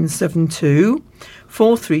 07972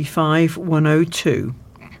 435 102.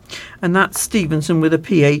 And that's Stevenson with a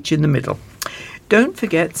PH in the middle. Don't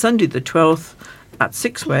forget, Sunday the 12th at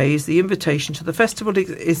Six Ways, the invitation to the festival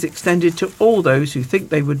is extended to all those who think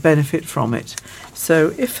they would benefit from it.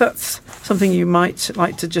 So if that's something you might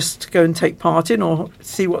like to just go and take part in or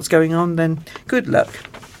see what's going on, then good luck.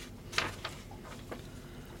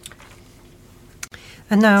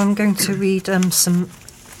 And now I'm going to read some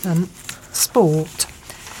sport.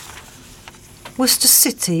 Worcester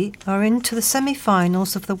City are into the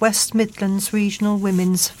semi-finals of the West Midlands Regional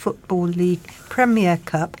Women's Football League Premier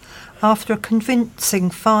Cup after a convincing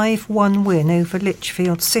 5-1 win over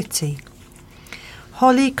Lichfield City.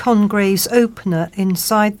 Holly Congrave's opener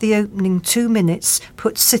inside the opening 2 minutes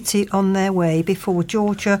put City on their way before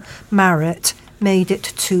Georgia Marrett made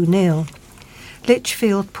it 2-0.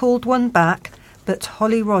 Lichfield pulled one back, but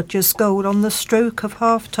Holly Rogers' goal on the stroke of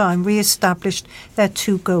half-time re-established their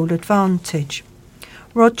 2-goal advantage.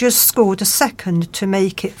 Rogers scored a second to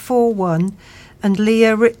make it 4-1, and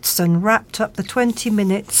Leah Ritson wrapped up the 20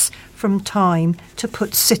 minutes from time to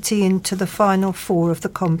put City into the final four of the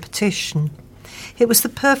competition. It was the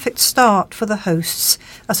perfect start for the hosts,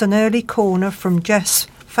 as an early corner from Jess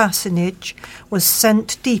Fascinage was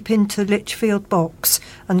sent deep into the Lichfield box,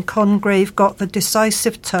 and Congrave got the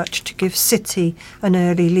decisive touch to give City an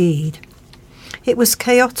early lead. It was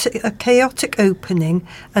a chaotic opening,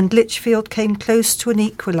 and Lichfield came close to an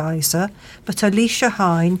equaliser, but Alicia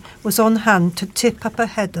Hine was on hand to tip up a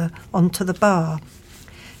header onto the bar.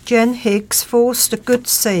 Jen Higgs forced a good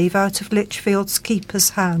save out of Lichfield's keeper's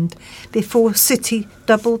hand before City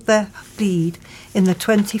doubled their lead in the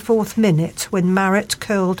 24th minute when Marrett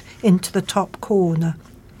curled into the top corner.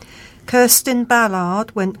 Kirsten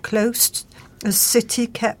Ballard went close as City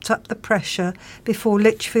kept up the pressure before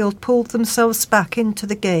Lichfield pulled themselves back into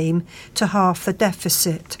the game to half the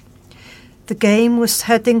deficit. The game was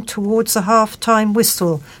heading towards a half-time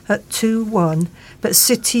whistle at 2-1, but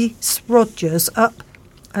City's Rogers up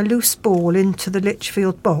a loose ball into the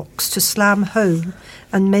Lichfield box to slam home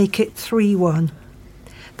and make it 3-1.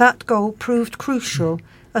 That goal proved crucial,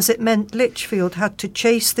 as it meant Lichfield had to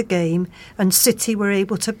chase the game and City were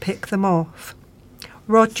able to pick them off.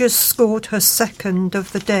 Rogers scored her second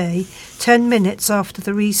of the day 10 minutes after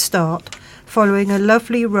the restart, following a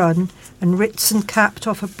lovely run, and Ritson capped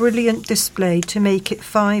off a brilliant display to make it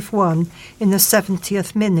 5-1 in the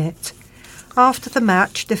 70th minute. After the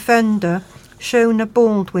match, defender Shona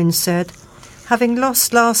Baldwin said, "Having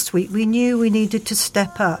lost last week, we knew we needed to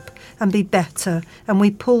step up and be better, and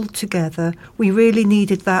we pulled together. We really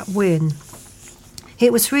needed that win."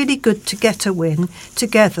 It was really good to get a win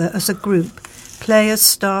together as a group, players,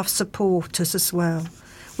 staff, supporters as well.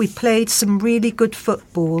 We played some really good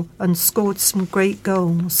football and scored some great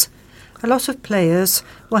goals. A lot of players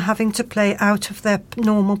were having to play out of their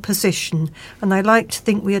normal position, and I like to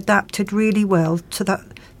think we adapted really well to that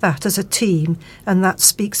as a team, and that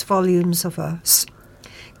speaks volumes of us.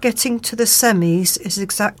 Getting to the semis is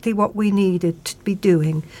exactly what we needed to be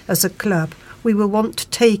doing as a club. We will want to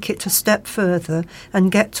take it a step further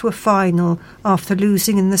and get to a final after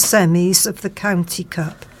losing in the semis of the County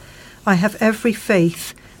Cup. I have every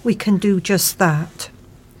faith we can do just that.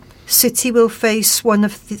 City will face one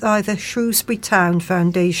of either Shrewsbury Town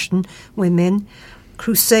Foundation women,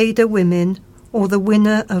 Crusader women, or the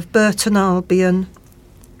winner of Burton Albion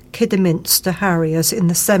Kidderminster Harriers in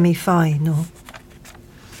the semi-final.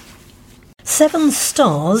 7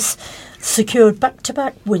 Stars secured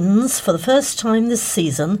back-to-back wins for the first time this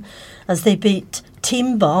season as they beat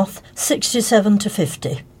Team Bath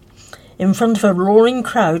 67-50. In front of a roaring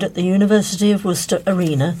crowd at the University of Worcester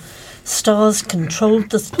Arena, Stars controlled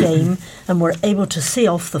the game and were able to see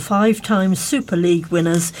off the 5-time Super League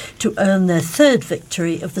winners to earn their 3rd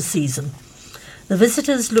victory of the season. The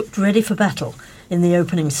visitors looked ready for battle in the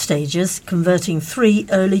opening stages, converting 3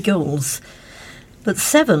 early goals. But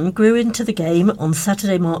 7 grew into the game on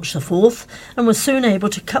Saturday, March the 4th, and were soon able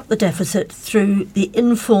to cut the deficit through the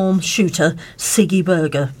in-form shooter Siggy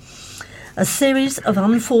Berger. A series of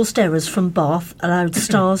unforced errors from Bath allowed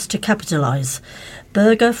Stars to capitalise,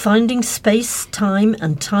 Berger finding space time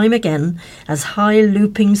and time again as high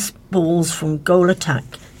looping balls from goal attack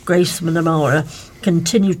Grace Manamara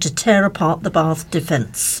continued to tear apart the Bath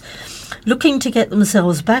defence. Looking to get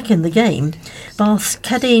themselves back in the game, Bath's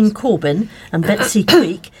Cadine Corbin and Betsy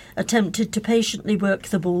Creek attempted to patiently work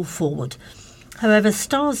the ball forward. However,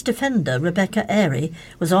 Stars defender Rebecca Airy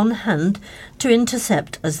was on hand to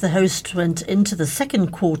intercept as the hosts went into the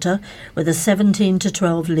second quarter with a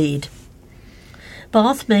 17-12 lead.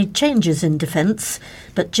 Bath made changes in defence,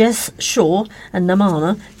 but Jess Shaw and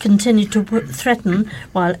Namana continued to threaten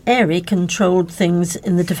while Airy controlled things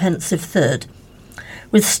in the defensive third.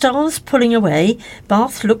 With Stars pulling away,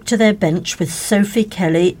 Bath looked to their bench with Sophie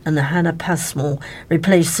Kelly and Hannah Passmore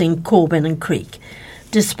replacing Corbin and Creek.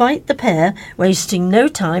 Despite the pair wasting no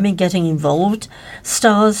time in getting involved,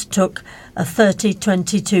 Stars took a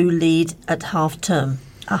 30-22 lead at half-time.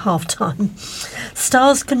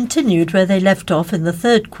 Stars continued where they left off in the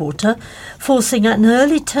third quarter, forcing an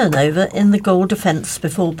early turnover in the goal defence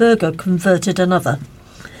before Berger converted another.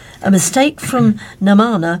 A mistake from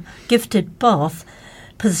Namana gifted Bath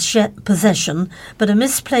possession, but a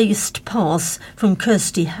misplaced pass from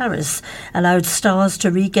Kirsty Harris allowed Stars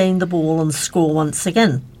to regain the ball and score once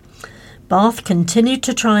again. Bath continued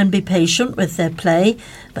to try and be patient with their play,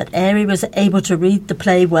 but Airy was able to read the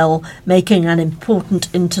play well, making an important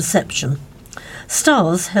interception.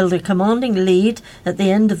 Stars held a commanding lead at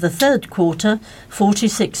the end of the third quarter,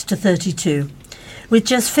 46-32. With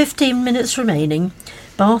just 15 minutes remaining,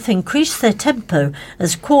 Bath increased their tempo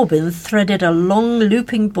as Corbin threaded a long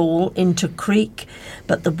looping ball into Creek,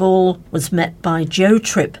 but the ball was met by Joe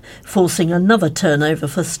Tripp, forcing another turnover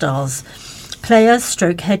for Stars.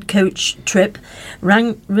 Player/head coach Tripp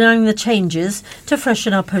rang the changes to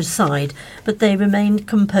freshen up her side, but they remained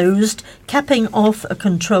composed, capping off a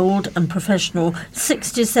controlled and professional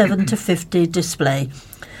 67-50 display.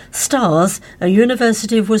 Stars, a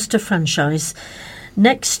University of Worcester franchise,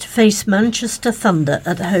 next face Manchester Thunder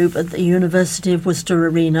at home at the University of Worcester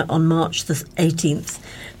Arena on March the 18th.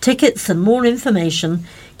 Tickets and more information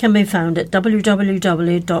can be found at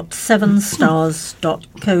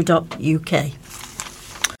www.7stars.co.uk.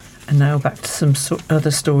 And now back to some other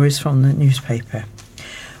stories from the newspaper.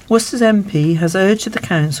 Worcester's MP has urged the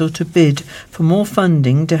council to bid for more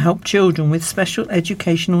funding to help children with special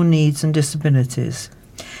educational needs and disabilities.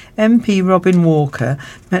 MP Robin Walker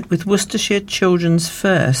met with Worcestershire Children's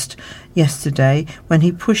First yesterday when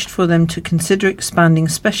he pushed for them to consider expanding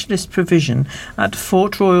specialist provision at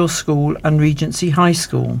Fort Royal School and Regency High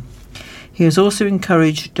School. He has also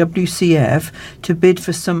encouraged WCF to bid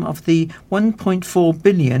for some of the $1.4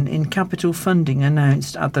 billion in capital funding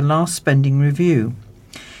announced at the last spending review.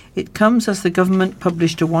 It comes as the government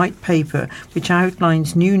published a white paper which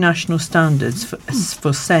outlines new national standards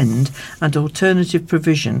for SEND and alternative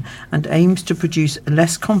provision and aims to produce a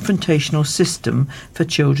less confrontational system for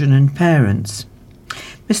children and parents.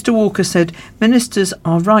 Mr Walker said ministers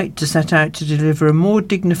are right to set out to deliver a more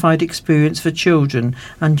dignified experience for children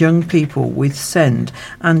and young people with SEND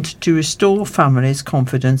and to restore families'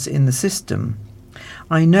 confidence in the system.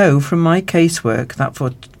 I know from my casework that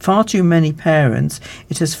for far too many parents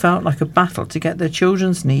it has felt like a battle to get their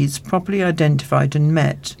children's needs properly identified and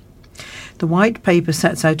met. The white paper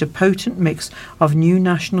sets out a potent mix of new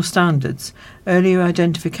national standards, earlier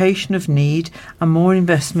identification of need and more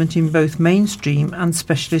investment in both mainstream and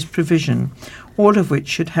specialist provision, all of which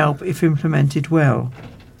should help if implemented well.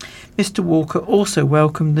 Mr Walker also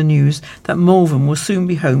welcomed the news that Malvern will soon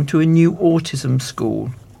be home to a new autism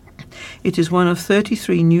school. It is one of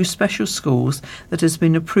 33 new special schools that has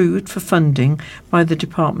been approved for funding by the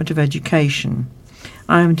Department of Education.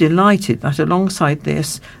 I am delighted that alongside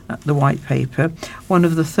this, the white paper, one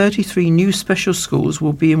of the 33 new special schools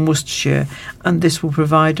will be in Worcestershire, and this will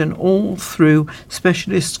provide an all-through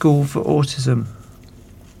specialist school for autism.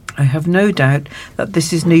 I have no doubt that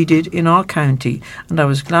this is needed in our county, and I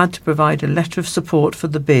was glad to provide a letter of support for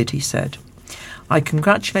the bid, he said. I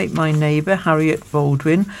congratulate my neighbour Harriet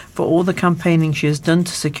Baldwin for all the campaigning she has done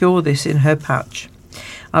to secure this in her patch.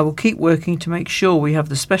 I will keep working to make sure we have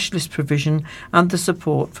the specialist provision and the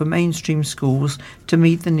support for mainstream schools to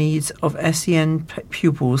meet the needs of SEN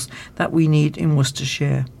pupils that we need in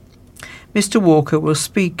Worcestershire. Mr Walker will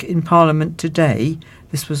speak in Parliament today,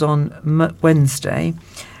 this was on Wednesday,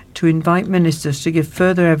 to invite ministers to give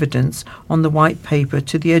further evidence on the white paper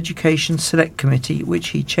to the Education Select Committee, which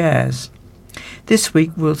he chairs. This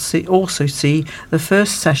week we'll also see the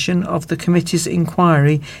first session of the committee's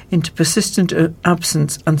inquiry into persistent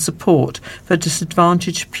absence and support for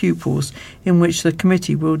disadvantaged pupils, in which the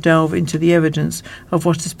committee will delve into the evidence of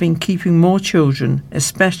what has been keeping more children,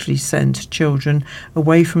 especially SEND children,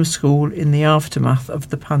 away from school in the aftermath of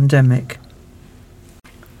the pandemic.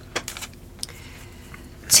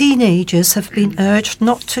 Teenagers have been urged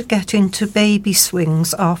not to get into baby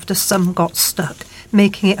swings after some got stuck,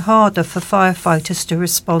 making it harder for firefighters to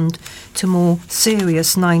respond to more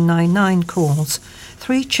serious 999 calls.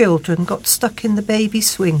 3 children got stuck in the baby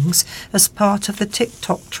swings as part of the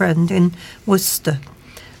TikTok trend in Worcester,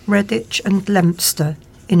 Redditch and Leominster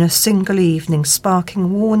in a single evening,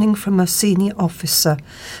 sparking warning from a senior officer.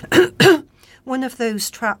 One of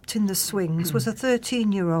those trapped in the swings was a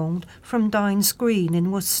 13-year-old from Dines Green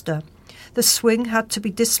in Worcester. The swing had to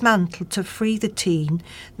be dismantled to free the teen.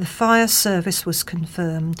 The fire service was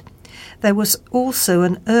confirmed. There was also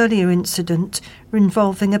an earlier incident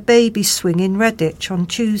involving a baby swing in Redditch on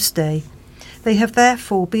Tuesday. There have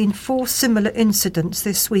therefore been 4 similar incidents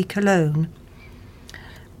this week alone.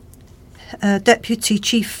 Deputy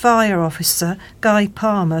Chief Fire Officer Guy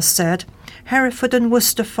Palmer said, Hereford and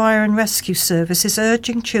Worcester Fire and Rescue Service is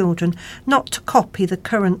urging children not to copy the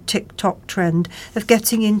current TikTok trend of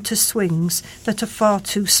getting into swings that are far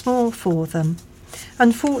too small for them.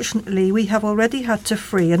 Unfortunately, we have already had to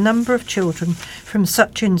free a number of children from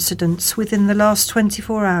such incidents within the last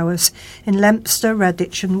 24 hours in Leominster,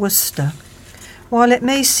 Redditch and Worcester. While it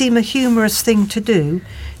may seem a humorous thing to do,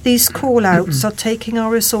 these call-outs are taking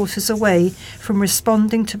our resources away from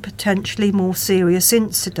responding to potentially more serious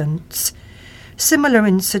incidents. Similar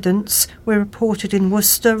incidents were reported in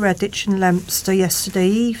Worcester, Redditch and Leominster yesterday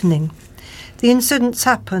evening. The incidents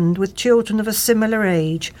happened with children of a similar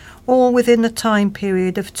age, all within a time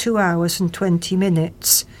period of 2 hours and 20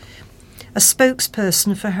 minutes. A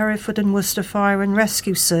spokesperson for Hereford and Worcester Fire and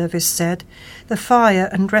Rescue Service said the fire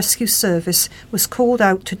and rescue service was called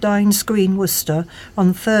out to Dines Green, Worcester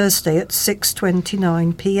on Thursday at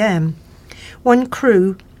 6:29 p.m. One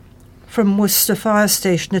crew from Worcester Fire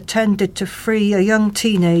Station attended to free a young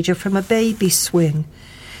teenager from a baby swing.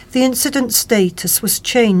 The incident status was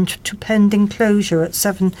changed to pending closure at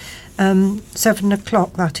 7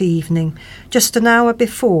 o'clock that evening. Just an hour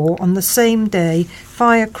before, on the same day,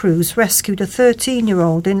 fire crews rescued a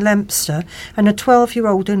 13-year-old in Leominster and a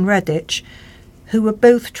 12-year-old in Redditch, who were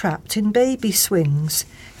both trapped in baby swings.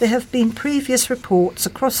 There have been previous reports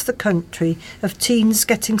across the country of teens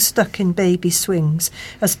getting stuck in baby swings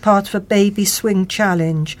as part of a baby swing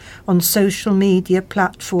challenge on social media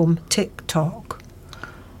platform TikTok.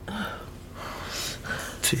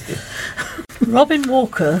 Robin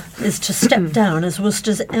Walker is to step down as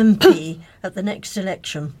Worcester's MP at the next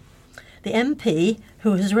election. The MP,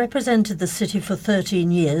 who has represented the city for 13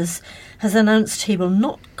 years, has announced he will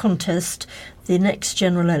not contest the next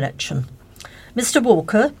general election. Mr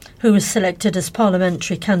Walker, who was selected as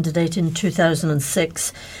parliamentary candidate in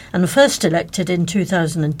 2006 and first elected in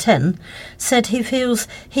 2010, said he feels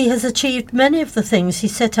he has achieved many of the things he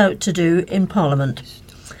set out to do in Parliament.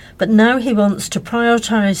 But now he wants to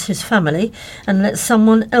prioritise his family and let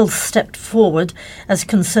someone else step forward as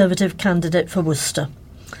Conservative candidate for Worcester.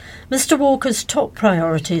 Mr Walker's top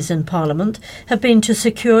priorities in Parliament have been to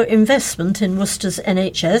secure investment in Worcester's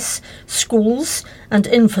NHS, schools and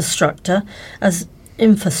infrastructure, as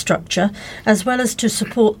well as to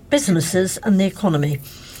support businesses and the economy.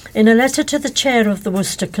 In a letter to the chair of the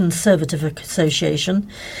Worcester Conservative Association,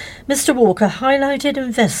 Mr Walker highlighted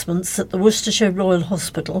investments at the Worcestershire Royal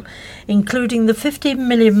Hospital, including the £15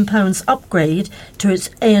 million upgrade to its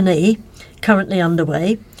A&E, currently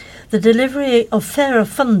underway, the delivery of fairer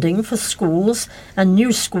funding for schools and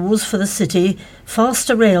new schools for the city,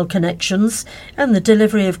 faster rail connections, and the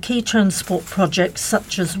delivery of key transport projects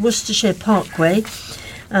such as Worcestershire Parkway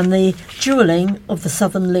and the dualling of the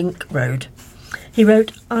Southern Link Road. He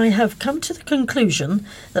wrote, "I have come to the conclusion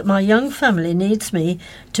that my young family needs me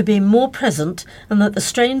to be more present, and that the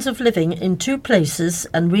strains of living in two places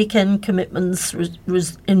and weekend commitments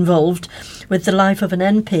involved with the life of an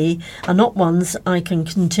NP are not ones I can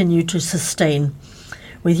continue to sustain.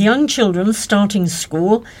 With young children starting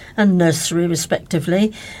school and nursery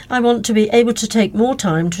respectively, I want to be able to take more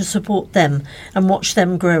time to support them and watch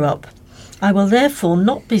them grow up. I will therefore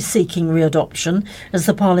not be seeking re-adoption as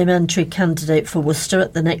the parliamentary candidate for Worcester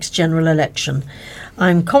at the next general election. I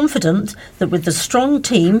am confident that with the strong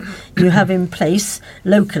team you have in place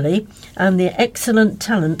locally and the excellent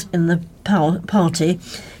talent in the party,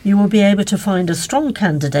 you will be able to find a strong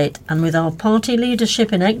candidate, and with our party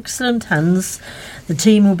leadership in excellent hands, the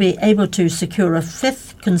team will be able to secure a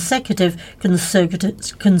fifth consecutive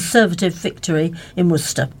Conservative victory in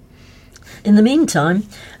Worcester. In the meantime,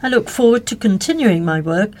 I look forward to continuing my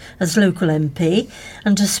work as local MP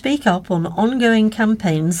and to speak up on ongoing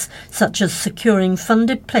campaigns such as securing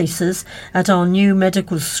funded places at our new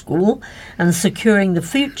medical school and securing the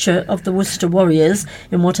future of the Worcester Warriors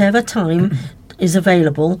in whatever time is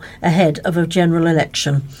available ahead of a general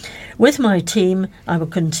election. With my team, I will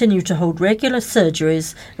continue to hold regular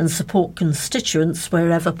surgeries and support constituents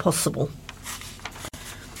wherever possible."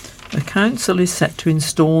 The council is set to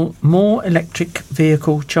install more electric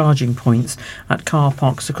vehicle charging points at car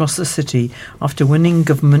parks across the city after winning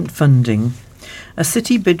government funding. A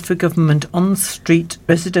city bid for government on-street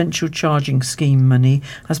residential charging scheme money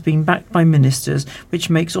has been backed by ministers, which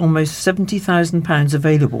makes almost £70,000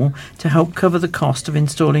 available to help cover the cost of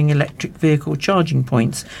installing electric vehicle charging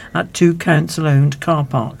points at 2 council-owned car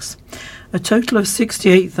parks. A total of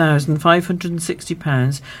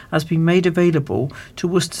 £68,560 has been made available to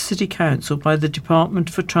Worcester City Council by the Department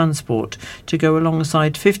for Transport to go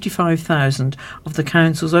alongside £55,000 of the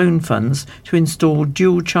council's own funds to install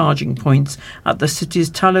dual charging points at the city's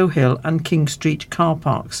Tallow Hill and King Street car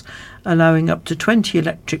parks, allowing up to 20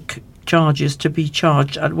 electric charges to be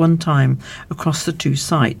charged at one time across the 2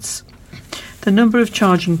 sites. The number of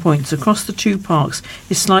charging points across the 2 parks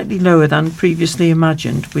is slightly lower than previously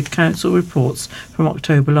imagined, with council reports from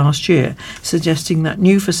October last year suggesting that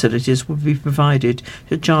new facilities would be provided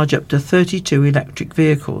to charge up to 32 electric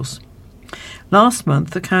vehicles. Last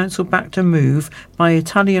month, the council backed a move by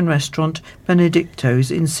Italian restaurant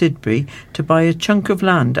Benedicto's in Sidbury to buy a chunk of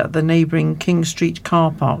land at the neighbouring King Street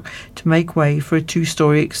car park to make way for a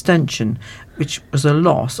 2-storey extension, which was a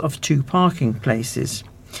loss of 2 parking places.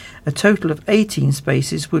 A total of 18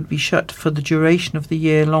 spaces would be shut for the duration of the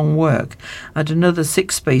year-long work, and another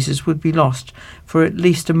 6 spaces would be lost for at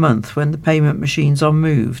least a month when the payment machines are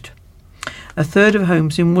moved. A third of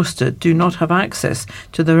homes in Worcester do not have access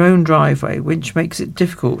to their own driveway, which makes it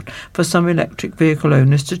difficult for some electric vehicle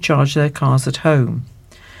owners to charge their cars at home.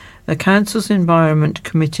 The Council's Environment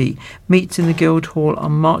Committee meets in the Guildhall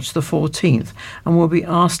on March the 14th and will be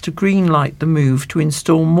asked to greenlight the move to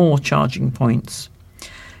install more charging points.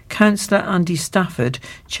 Councillor Andy Stafford,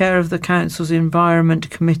 chair of the Council's Environment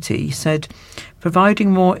Committee, said,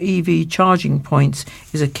 "Providing more EV charging points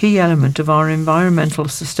is a key element of our environmental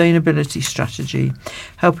sustainability strategy,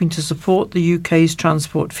 helping to support the UK's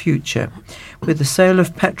transport future, with the sale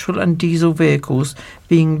of petrol and diesel vehicles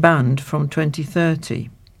being banned from 2030.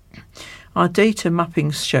 Our data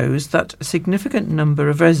mapping shows that a significant number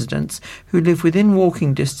of residents who live within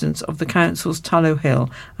walking distance of the Council's Tallow Hill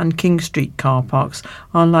and King Street car parks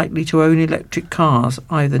are likely to own electric cars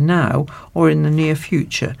either now or in the near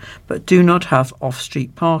future, but do not have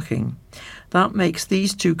off-street parking. That makes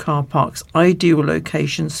these 2 car parks ideal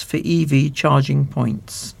locations for EV charging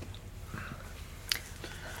points."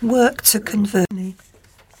 Work to convert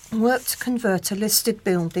a listed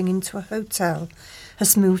building into a hotel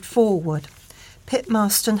has moved forward.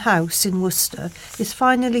 Pitmarston House in Worcester is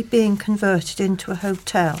finally being converted into a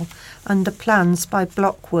hotel under plans by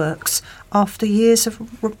Blockworks after years of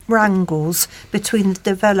wrangles between the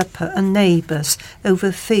developer and neighbours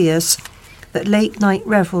over fears that late-night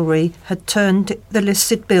revelry had turned the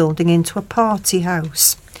listed building into a party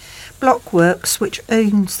house. Blockworks, which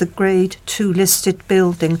owns the Grade 2 listed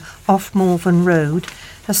building off Malvern Road,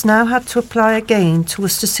 has now had to apply again to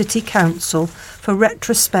Worcester City Council for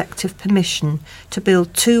retrospective permission to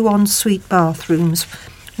build 2 en-suite bathrooms,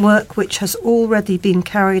 work which has already been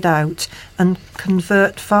carried out, and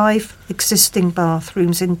convert 5 existing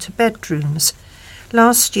bathrooms into bedrooms.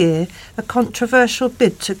 Last year, a controversial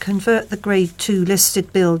bid to convert the Grade 2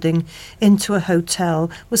 listed building into a hotel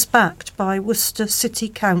was backed by Worcester City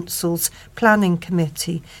Council's Planning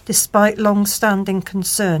Committee, despite long-standing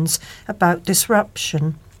concerns about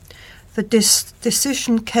disruption. The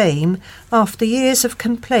decision came after years of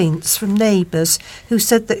complaints from neighbours who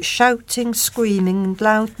said that shouting, screaming and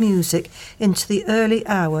loud music into the early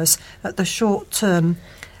hours at the short-term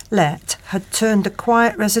let had turned a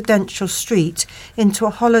quiet residential street into a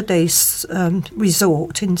holiday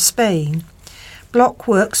resort in Spain.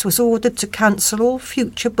 Blockworks was ordered to cancel all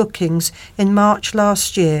future bookings in March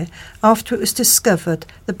last year after it was discovered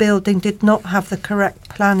the building did not have the correct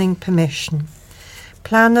planning permission.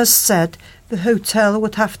 Planners said the hotel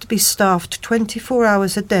would have to be staffed 24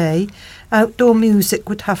 hours a day, outdoor music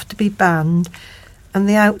would have to be banned, and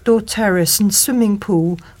the outdoor terrace and swimming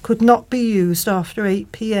pool could not be used after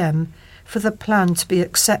 8 p.m. for the plan to be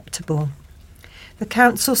acceptable. The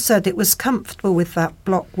council said it was comfortable with that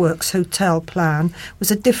Blockworks hotel plan was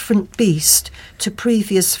a different beast to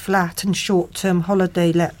previous flat and short-term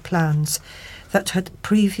holiday let plans that had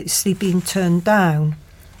previously been turned down,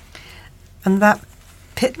 and that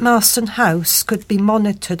Pitmarston House could be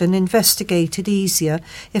monitored and investigated easier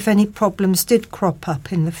if any problems did crop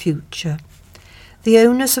up in the future. The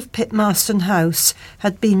owners of Pitmarston House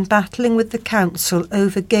had been battling with the council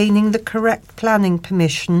over gaining the correct planning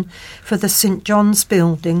permission for the St John's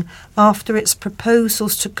building after its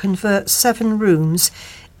proposals to convert 7 rooms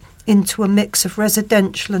into a mix of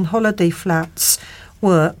residential and holiday flats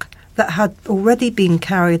work that had already been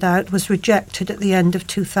carried out was rejected at the end of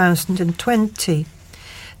 2020.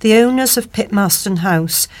 The owners of Pitmarston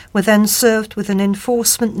House were then served with an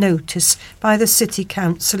enforcement notice by the City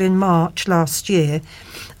Council in March last year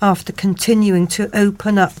after continuing to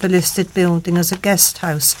open up the listed building as a guest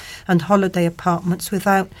house and holiday apartments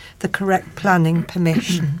without the correct planning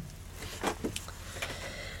permission.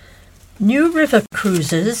 New river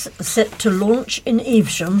cruises are set to launch in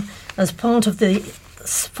Evesham as part of the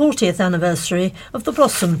 40th anniversary of the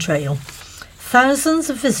Blossom Trail. Thousands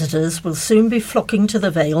of visitors will soon be flocking to the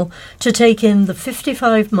Vale to take in the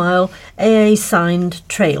 55-mile AA-signed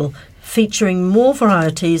trail, featuring more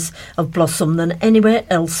varieties of blossom than anywhere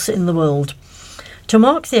else in the world. To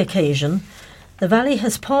mark the occasion, the Valley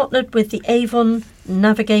has partnered with the Avon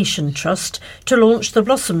Navigation Trust to launch the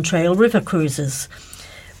Blossom Trail River Cruises.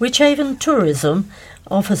 Wychavon Tourism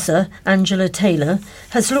Officer Angela Taylor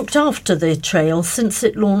has looked after the trail since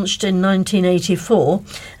it launched in 1984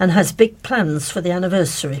 and has big plans for the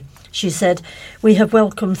anniversary. She said, "We have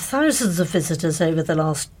welcomed thousands of visitors over the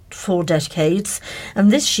last 4 decades,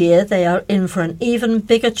 and this year they are in for an even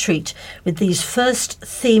bigger treat with these first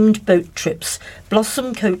themed boat trips,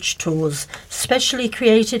 blossom coach tours, specially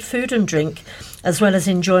created food and drink, as well as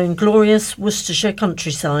enjoying glorious Worcestershire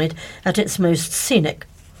countryside at its most scenic.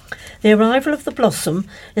 The arrival of the blossom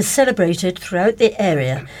is celebrated throughout the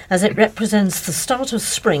area as it represents the start of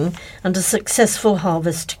spring and a successful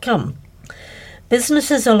harvest to come.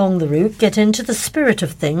 Businesses along the route get into the spirit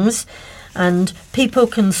of things, and people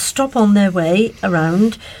can stop on their way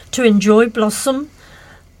around to enjoy blossom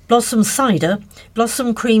cider,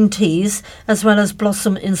 blossom cream teas, as well as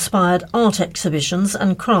blossom-inspired art exhibitions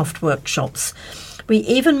and craft workshops. We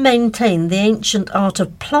even maintain the ancient art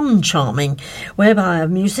of plum charming, whereby a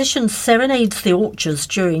musician serenades the orchards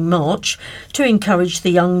during March to encourage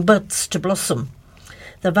the young buds to blossom.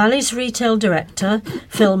 The Valley's retail director,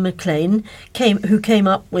 Phil McLean, who came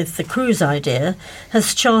up with the cruise idea,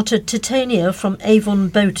 has chartered Titania from Avon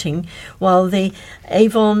Boating, while the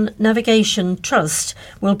Avon Navigation Trust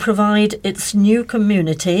will provide its new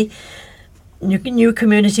community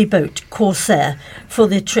boat, Corsair, for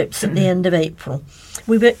the trips at the end of April.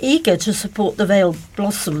 We were eager to support the Vale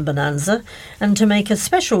Blossom Bonanza and to make a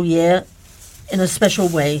special year in a special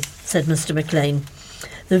way, said Mr. McLean.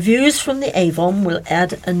 The views from the Avon will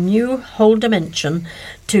add a new whole dimension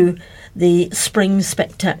to the spring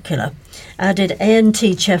spectacular, added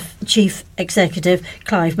A&T Chief Executive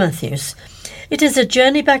Clive Matthews. It is a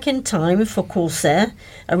journey back in time for Corsair,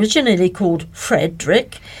 originally called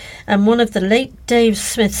Frederick, and one of the late Dave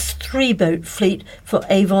Smith's 3-boat fleet for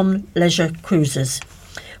Avon Leisure Cruises.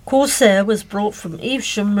 Corsair was brought from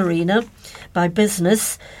Evesham Marina by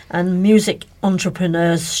business and music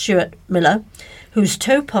entrepreneur Stuart Miller, whose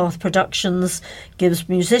Towpath Productions gives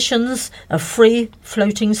musicians a free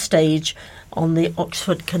floating stage on the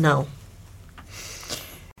Oxford Canal.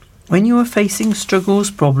 When you are facing struggles,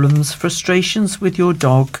 problems, frustrations with your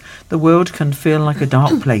dog, the world can feel like a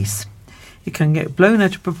dark place. It can get blown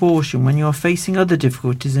out of proportion when you are facing other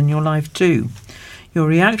difficulties in your life too. Your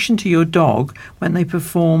reaction to your dog when they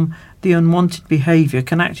perform the unwanted behaviour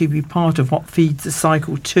can actually be part of what feeds the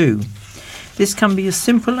cycle too. This can be as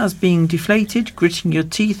simple as being deflated, gritting your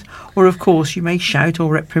teeth, or of course you may shout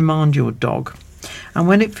or reprimand your dog. And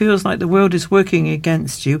when it feels like the world is working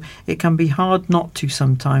against you, it can be hard not to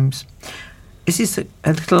sometimes. This is a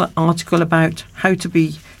little article about how to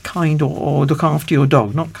be kind or look after your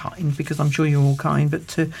dog. Not kind, because I'm sure you're all kind,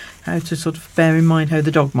 but how to sort of bear in mind how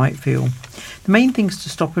the dog might feel. The main things to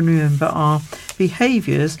stop and remember are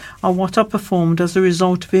behaviours are what are performed as a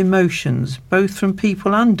result of emotions, both from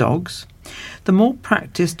people and dogs. The more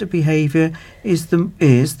practised a behaviour is,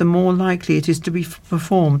 the more likely it is to be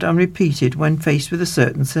performed and repeated when faced with a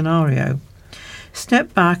certain scenario.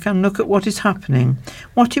 Step back and look at what is happening.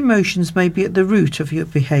 What emotions may be at the root of your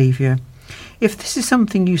behaviour? If this is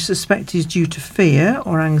something you suspect is due to fear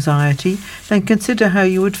or anxiety, then consider how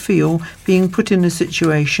you would feel being put in a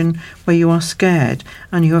situation where you are scared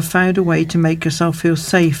and you have found a way to make yourself feel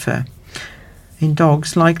safer. In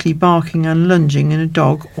dogs, likely barking and lunging in a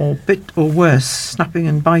dog, or worse, snapping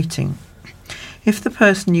and biting. If the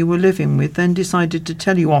person you were living with then decided to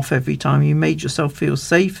tell you off every time you made yourself feel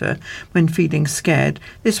safer when feeling scared,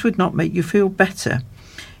 this would not make you feel better.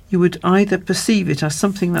 You would either perceive it as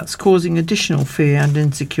something that's causing additional fear and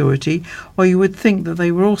insecurity, or you would think that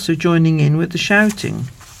they were also joining in with the shouting.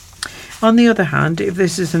 On the other hand, if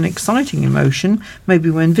this is an exciting emotion,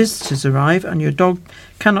 maybe when visitors arrive and your dog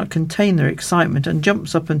cannot contain their excitement and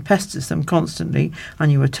jumps up and pesters them constantly,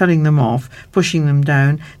 and you are telling them off, pushing them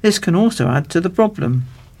down, this can also add to the problem.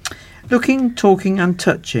 Looking, talking and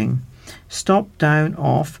touching. Stop, down,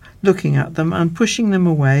 off, looking at them and pushing them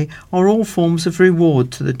away are all forms of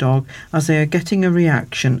reward to the dog, as they are getting a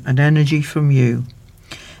reaction and energy from you.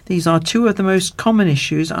 These are two of the most common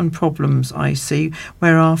issues and problems I see,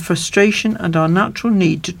 where our frustration and our natural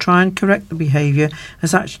need to try and correct the behaviour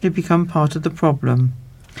has actually become part of the problem.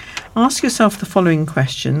 Ask yourself the following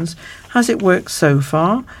questions. Has it worked so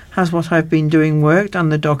far? Has what I've been doing worked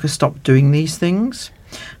and the dog has stopped doing these things?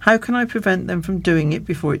 How can I prevent them from doing it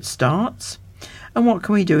before it starts? And what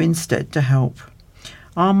can we do instead to help?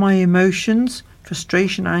 Are my emotions,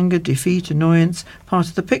 frustration, anger, defeat, annoyance, part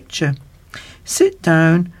of the picture? Sit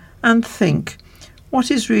down and think,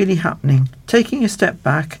 what is really happening? Taking a step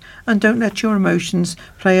back, and don't let your emotions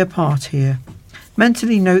play a part here.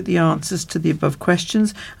 Mentally note the answers to the above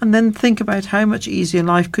questions and then think about how much easier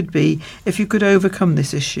life could be if you could overcome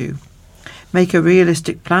this issue. Make a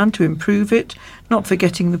realistic plan to improve it, not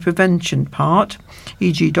forgetting the prevention part,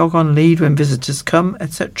 e.g. dog on lead when visitors come,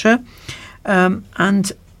 etc.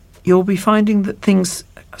 And you'll be finding that things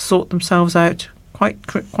sort themselves out quite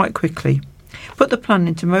quickly. Put the plan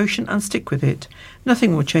into motion and stick with it.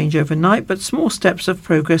 Nothing will change overnight, but small steps of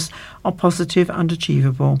progress are positive and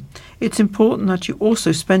achievable. It's important that you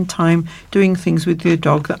also spend time doing things with your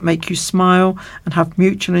dog that make you smile and have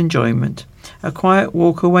mutual enjoyment. A quiet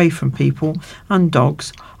walk away from people and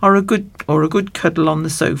dogs, or a good cuddle on the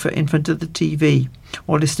sofa in front of the TV,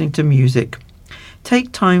 or listening to music.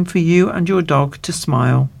 Take time for you and your dog to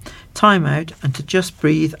smile, time out, and to just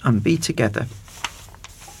breathe and be together.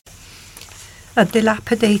 A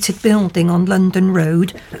dilapidated building on London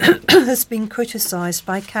Road has been criticised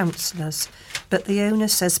by councillors, but the owner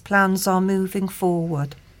says plans are moving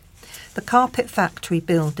forward. The Carpet Factory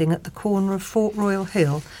building at the corner of Fort Royal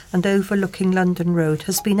Hill and overlooking London Road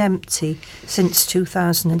has been empty since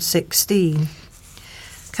 2016.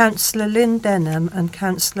 Councillor Lynn Denham and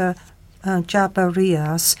Councillor Jabba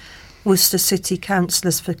Riaz, Worcester City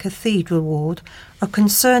Councillors for Cathedral Ward, are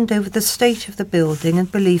concerned over the state of the building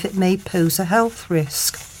and believe it may pose a health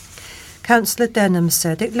risk. Councillor Denham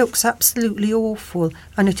said, "It looks absolutely awful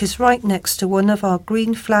and it is right next to one of our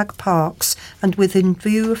green flag parks and within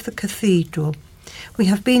view of the cathedral. We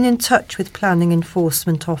have been in touch with planning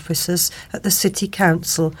enforcement officers at the City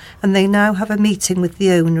Council and they now have a meeting with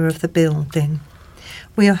the owner of the building.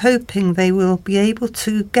 We are hoping they will be able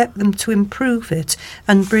to get them to improve it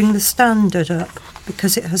and bring the standard up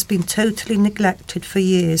because it has been totally neglected for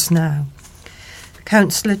years now."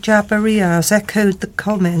 Councillor Jabba Riaz echoed the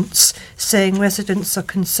comments, saying residents are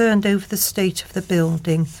concerned over the state of the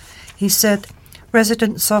building. He said,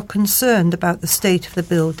 "Residents are concerned about the state of the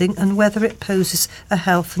building and whether it poses a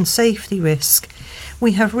health and safety risk.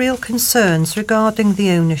 We have real concerns regarding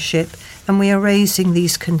the ownership and we are raising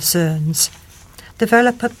these concerns."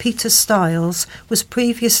 Developer Peter Stiles was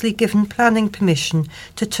previously given planning permission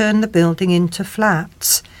to turn the building into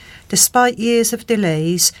flats. Despite years of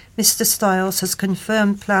delays, Mr. Stiles has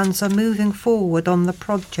confirmed plans are moving forward on the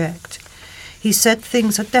project. He said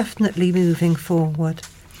things are definitely moving forward.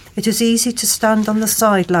 It is easy to stand on the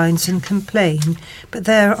sidelines and complain, but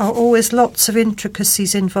there are always lots of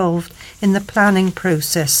intricacies involved in the planning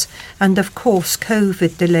process, and of course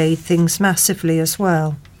COVID delayed things massively as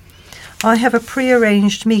well. I have a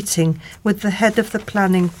pre-arranged meeting with the head of the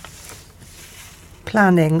planning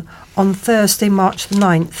on Thursday, March the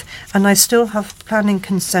 9th, and I still have planning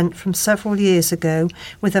consent from several years ago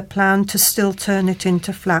with a plan to still turn it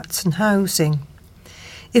into flats and housing.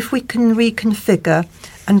 If we can reconfigure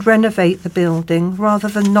and renovate the building rather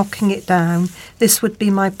than knocking it down, this would be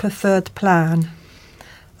my preferred plan.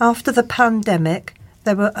 After the pandemic,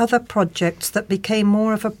 there were other projects that became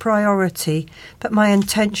more of a priority, but my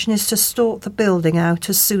intention is to sort the building out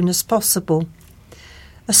as soon as possible.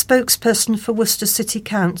 A spokesperson for Worcester City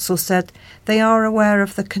Council said they are aware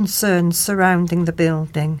of the concerns surrounding the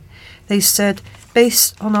building. They said,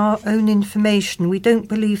 based on our own information, we don't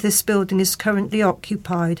believe this building is currently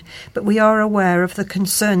occupied, but we are aware of the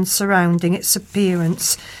concerns surrounding its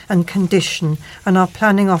appearance and condition, and our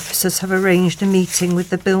planning officers have arranged a meeting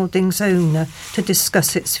with the building's owner to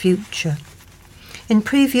discuss its future. In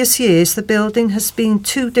previous years, the building has been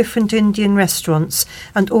 2 different Indian restaurants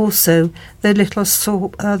and also the Little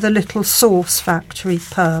Sauce Factory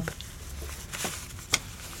pub.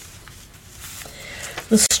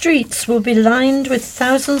 The streets will be lined with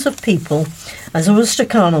thousands of people as Worcester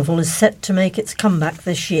Carnival is set to make its comeback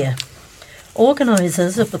this year.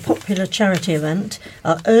 Organisers of the popular charity event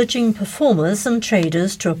are urging performers and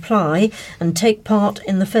traders to apply and take part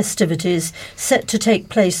in the festivities set to take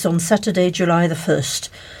place on Saturday, July the 1st.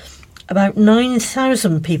 About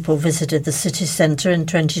 9,000 people visited the city centre in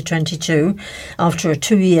 2022 after a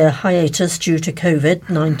 2-year hiatus due to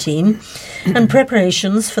COVID-19, and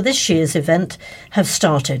preparations for this year's event have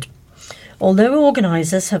started. Although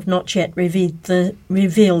organisers have not yet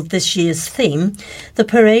revealed this year's theme, the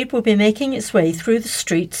parade will be making its way through the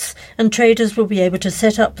streets and traders will be able to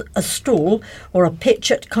set up a stall or a pitch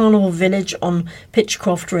at Carnival Village on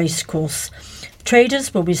Pitchcroft Racecourse.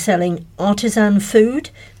 Traders will be selling artisan food,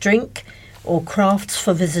 drink or crafts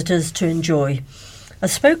for visitors to enjoy. A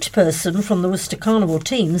spokesperson from the Worcester Carnival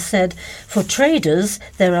team said, for traders,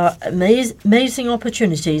 there are amazing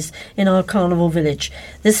opportunities in our Carnival Village.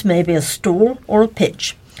 This may be a stall or a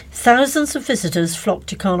pitch. Thousands of visitors flock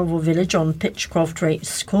to Carnival Village on Pitchcroft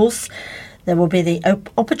Racecourse. There will be the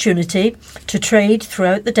opportunity to trade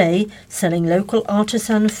throughout the day, selling local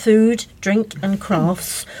artisan food, drink and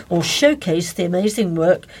crafts, or showcase the amazing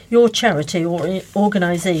work your charity or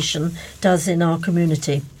organisation does in our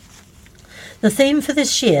community. The theme for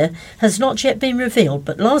this year has not yet been revealed,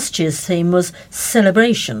 but last year's theme was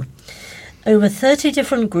Celebration. Over 30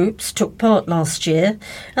 different groups took part last year,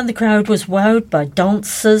 and the crowd was wowed by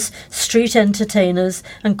dancers, street entertainers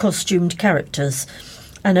and costumed characters.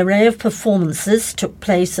 An array of performances took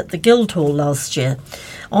place at the Guildhall last year.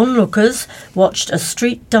 Onlookers watched a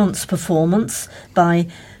street dance performance by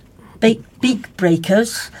Beak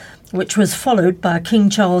Breakers, which was followed by a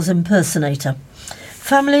King Charles impersonator.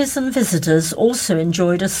 Families and visitors also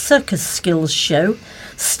enjoyed a circus skills show,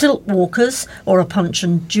 stilt walkers or a Punch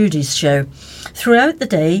and Judy's show. Throughout the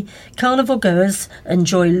day, carnival goers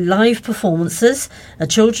enjoy live performances, a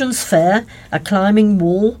children's fair, a climbing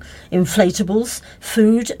wall, inflatables,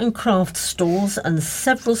 food and craft stalls and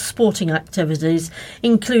several sporting activities,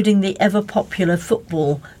 including the ever-popular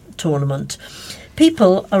football tournament.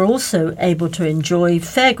 People are also able to enjoy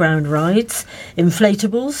fairground rides,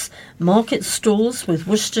 inflatables, market stalls with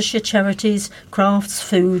Worcestershire charities, crafts,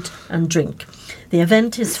 food and drink. The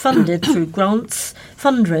event is funded through grants,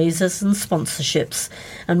 fundraisers and sponsorships,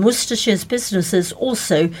 and Worcestershire's businesses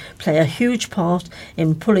also play a huge part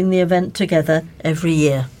in pulling the event together every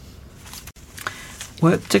year.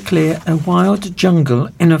 Work to clear a wild jungle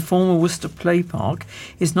in a former Worcester play park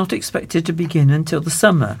is not expected to begin until the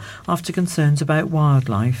summer after concerns about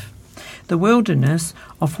wildlife. The wilderness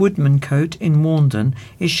of Woodmancote in Warndon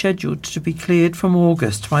is scheduled to be cleared from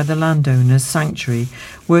August by the landowner's sanctuary,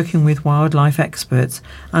 working with wildlife experts,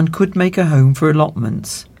 and could make a home for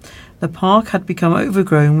allotments. The park had become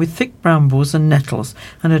overgrown with thick brambles and nettles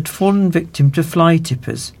and had fallen victim to fly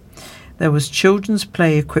tippers. There was children's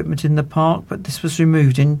play equipment in the park, but this was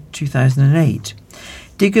removed in 2008.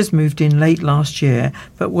 Diggers moved in late last year,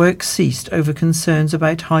 but work ceased over concerns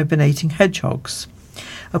about hibernating hedgehogs.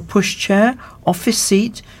 A pushchair, office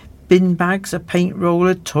seat, bin bags, a paint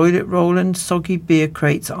roller, toilet roll and soggy beer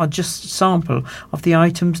crates are just a sample of the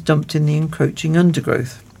items dumped in the encroaching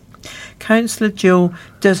undergrowth. Councillor Jill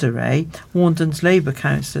Desiree, Warndon's Labour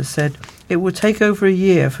councillor, said it will take over a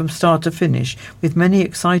year from start to finish, with many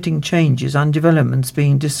exciting changes and developments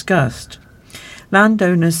being discussed.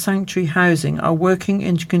 Landowners Sanctuary Housing are working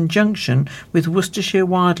in conjunction with Worcestershire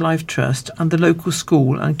Wildlife Trust and the local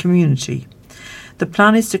school and community. The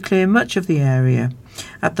plan is to clear much of the area.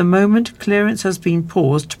 At the moment, clearance has been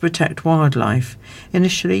paused to protect wildlife.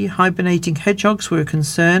 Initially, hibernating hedgehogs were a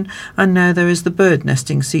concern, and now there is the bird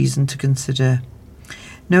nesting season to consider.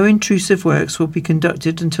 No intrusive works will be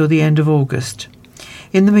conducted until the end of August.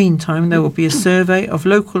 In the meantime, there will be a survey of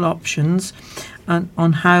local options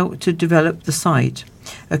on how to develop the site.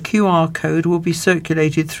 A QR code will be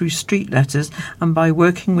circulated through street letters and by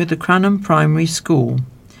working with the Cranham Primary School.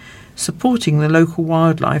 Supporting the local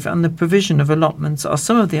wildlife and the provision of allotments are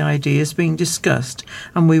some of the ideas being discussed,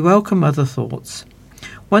 and we welcome other thoughts.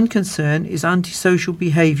 One concern is antisocial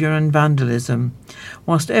behaviour and vandalism.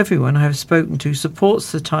 Whilst everyone I have spoken to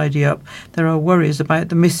supports the tidy up, there are worries about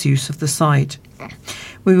the misuse of the site.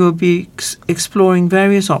 We will be exploring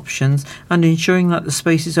various options and ensuring that the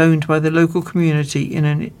space is owned by the local community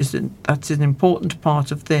that's an important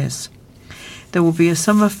part of this. There will be a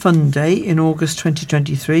summer fun day in August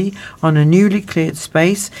 2023 on a newly cleared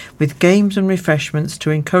space with games and refreshments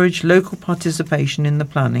to encourage local participation in the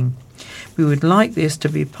planning. We would like this to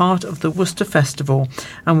be part of the Worcester Festival,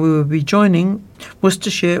 and we will be joining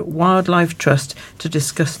Worcestershire Wildlife Trust to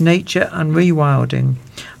discuss nature and rewilding.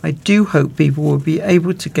 I do hope people will be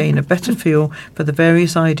able to gain a better feel for the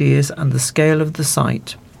various ideas and the scale of the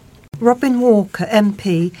site. Robin Walker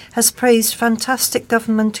MP has praised fantastic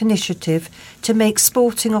government initiative to make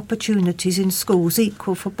sporting opportunities in schools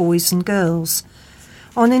equal for boys and girls.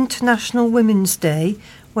 On International Women's Day,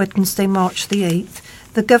 Wednesday, March the 8th,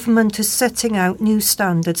 the government is setting out new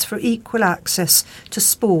standards for equal access to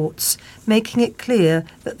sports, making it clear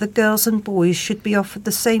that the girls and boys should be offered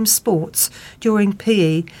the same sports during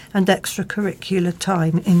PE and extracurricular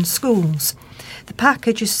time in schools. The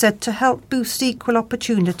package is said to help boost equal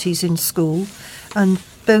opportunities in school and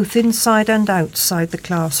both inside and outside the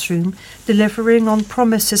classroom, delivering on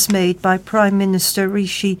promises made by Prime Minister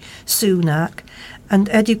Rishi Sunak and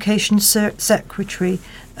Education Secretary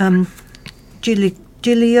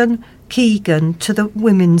Gillian Keegan to the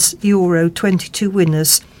Women's Euro 22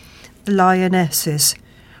 winners, the Lionesses.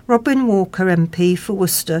 Robin Walker MP for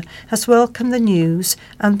Worcester has welcomed the news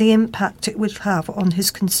and the impact it will have on his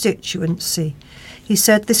constituency. He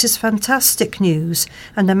said, "This is fantastic news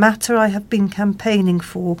and a matter I have been campaigning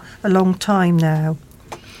for a long time now.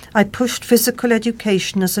 I pushed physical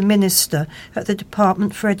education as a minister at the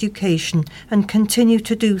Department for Education and continue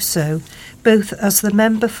to do so, both as the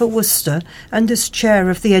member for Worcester and as chair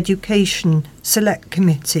of the Education Select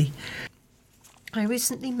Committee. I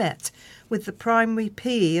recently met with the primary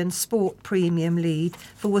PE and sport premium lead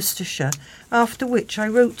for Worcestershire, after which I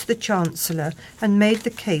wrote to the Chancellor and made the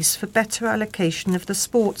case for better allocation of the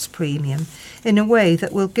sports premium in a way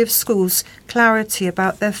that will give schools clarity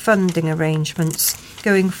about their funding arrangements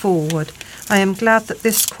going forward. I am glad that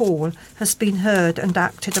this call has been heard and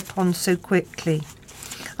acted upon so quickly.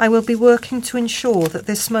 I will be working to ensure that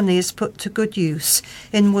this money is put to good use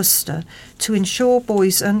in Worcester to ensure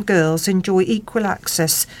boys and girls enjoy equal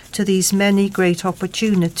access to these many great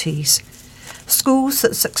opportunities. Schools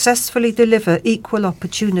that successfully deliver equal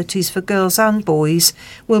opportunities for girls and boys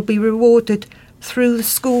will be rewarded through the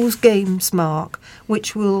school's games mark,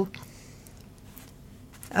 which will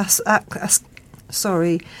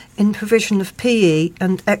in provision of PE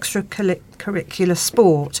and extracurricular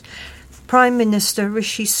sport. Prime Minister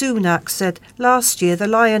Rishi Sunak said last year the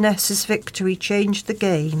Lionesses' victory changed the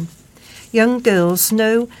game. Young girls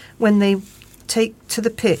know when they take to the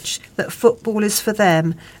pitch that football is for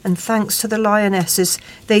them, and thanks to the Lionesses,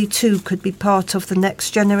 they too could be part of the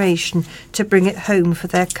next generation to bring it home for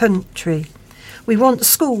their country. We want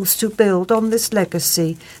schools to build on this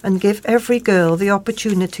legacy and give every girl the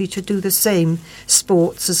opportunity to do the same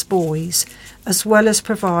sports as boys, as well as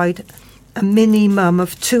provide a minimum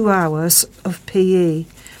of 2 hours of PE.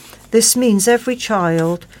 This means every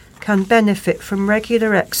child can benefit from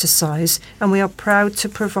regular exercise, and we are proud to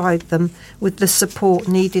provide them with the support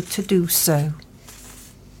needed to do so.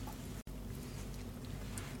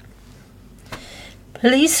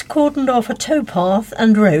 Police cordoned off a towpath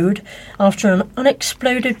and road after an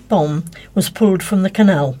unexploded bomb was pulled from the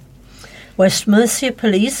canal. West Mercia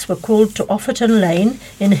Police were called to Offerton Lane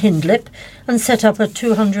in Hindlip and set up a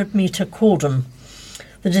 200-metre cordon.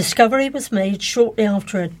 The discovery was made shortly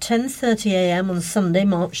after at 10:30 a.m. on Sunday,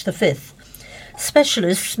 March the 5th.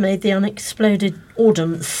 Specialists made the unexploded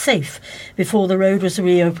ordnance safe before the road was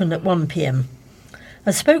reopened at 1 p.m.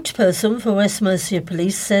 A spokesperson for West Mercia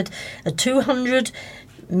Police said a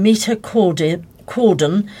 200-metre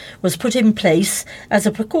cordon was put in place as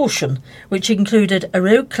a precaution, which included a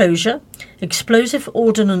road closure, explosive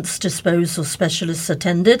ordnance disposal specialists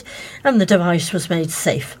attended, and the device was made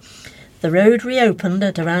safe. The road reopened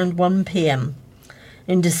at around 1 p.m.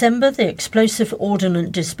 In December, the explosive ordnance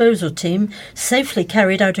disposal team safely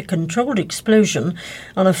carried out a controlled explosion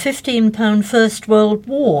on a £15 First World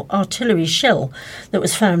War artillery shell that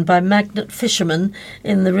was found by magnet fishermen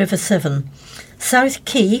in the River Severn. South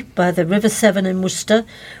Quay, by the River Severn in Worcester,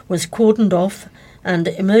 was cordoned off and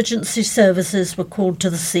emergency services were called to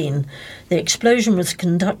the scene. The explosion was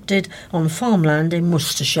conducted on farmland in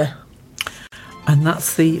Worcestershire. And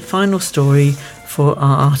that's the final story for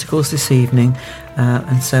our articles this evening.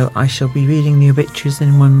 And so I shall be reading the obituaries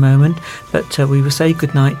in one moment. But we will say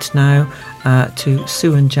good night now to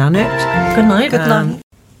Sue and Janet. Good night. Good night.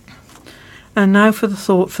 And now for the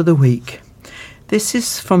thought for the week. This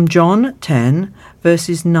is from John 10,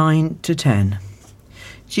 verses 9 to 10.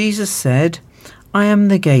 Jesus said, I am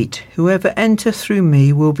the gate. Whoever enters through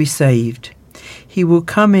me will be saved. He will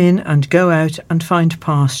come in and go out and find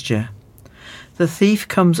pasture. The thief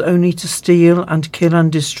comes only to steal and kill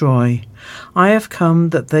and destroy. I have come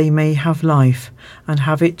that they may have life and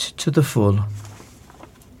have it to the full.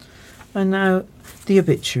 And now the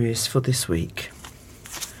obituaries for this week.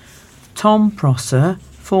 Tom Prosser,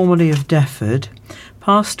 formerly of Defford,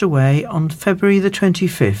 passed away on February the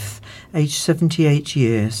 25th, aged 78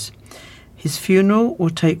 years. His funeral will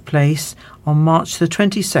take place on March the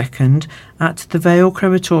 22nd at the Vale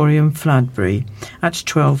Crematorium, Fladbury, at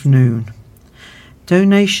 12 noon.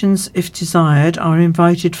 Donations, if desired, are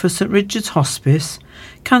invited for St Richard's Hospice,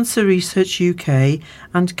 Cancer Research UK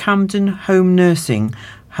and Camden Home Nursing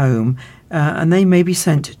Home, and they may be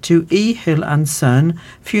sent to E. Hill and Son,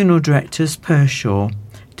 Funeral Directors, Pershaw,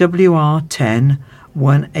 WR10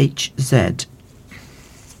 1HZ.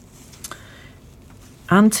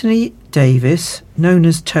 Anthony Davis, known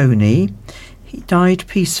as Tony, he died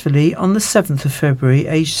peacefully on the 7th of February,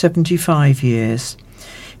 aged 75 years.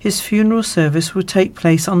 His funeral service will take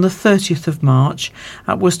place on the 30th of March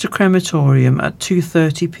at Worcester Crematorium at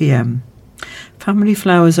 2:30 p.m. Family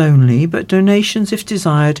flowers only, but donations, if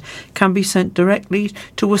desired, can be sent directly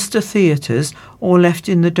to Worcester Theatres or left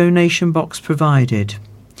in the donation box provided.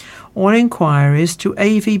 All inquiries to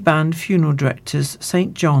AV Band Funeral Directors,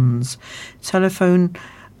 St John's. Telephone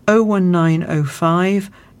 01905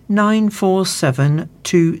 947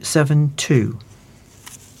 272.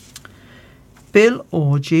 Bill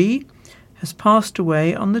Orgy has passed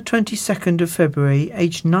away on the 22nd of February,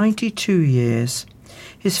 aged 92 years.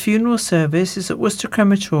 His funeral service is at Worcester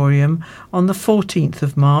Crematorium on the 14th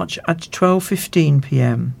of March at 12:15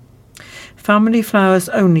 p.m. Family flowers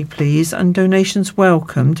only, please, and donations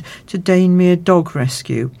welcomed to Danemere Dog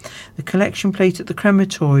Rescue. The collection plate at the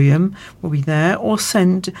crematorium will be there, or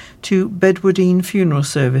send to Bedwardine Funeral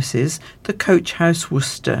Services, the Coach House,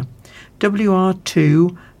 Worcester,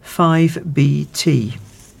 WR2 5BT.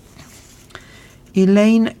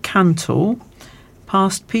 Elaine Cantle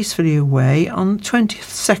passed peacefully away on the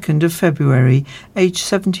 22nd of February, aged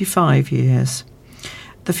 75 years.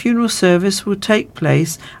 The funeral service will take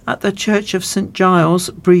place at the Church of St Giles,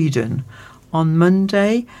 Bredon, on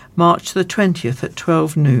Monday, March the 20th at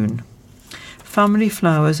 12 noon. Family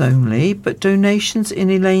flowers only, but donations in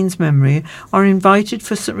Elaine's memory are invited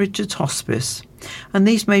for St Richard's Hospice, and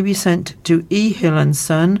these may be sent to E. Hill and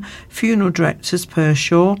Son, Funeral Directors,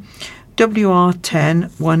 Pershaw,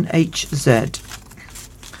 WR10 1HZ.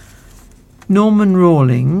 Norman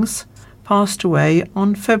Rawlings passed away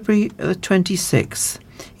on February the 26th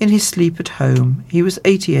in his sleep at home. He was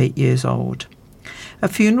 88 years old. A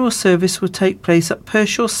funeral service will take place at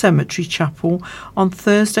Pershaw Cemetery Chapel on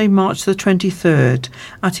Thursday, March the 23rd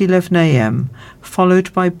at 11 a.m,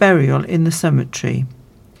 followed by burial in the cemetery.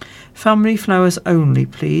 Family flowers only,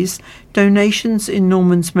 please. Donations in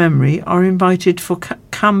Norman's memory are invited for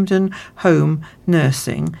Camden Home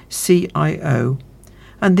Nursing, CIO,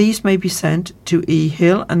 and these may be sent to E.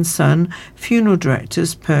 Hill and Son, Funeral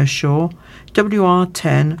Directors, Pershaw,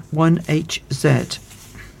 WR10 1HZ.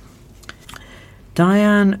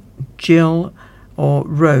 Diane Jill, or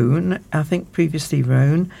Roan, I think previously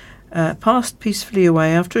Roan, passed peacefully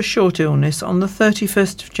away after a short illness on the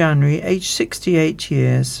 31st of January, aged 68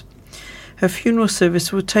 years. Her funeral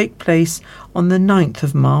service will take place on the 9th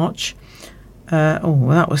of March.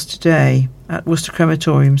 That was today at Worcester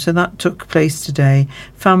Crematorium, so that took place today.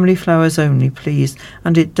 Family flowers only, please.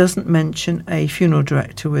 And it doesn't mention a funeral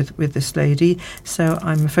director with this lady, so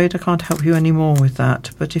I'm afraid I can't help you any more with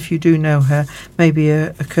that. But if you do know her, maybe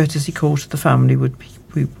a courtesy call to the family would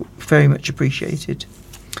be very much appreciated.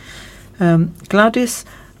 Gladys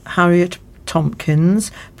Harriet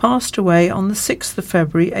Tompkins passed away on the 6th of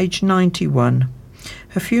February, aged 91.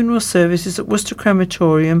 Her funeral service is at Worcester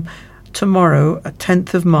Crematorium tomorrow,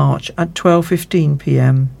 10th of March at 12:15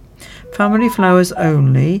 p.m. Family flowers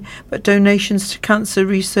only, but donations to Cancer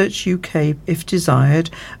Research UK if desired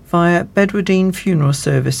via Bedwardine Funeral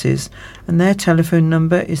Services, and their telephone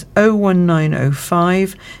number is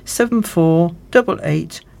 01905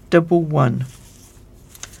 748811.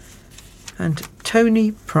 And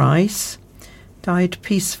Tony Price died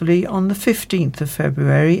peacefully on the 15th of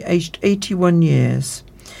February, aged 81 years.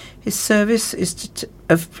 His service is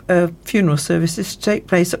funeral service is to take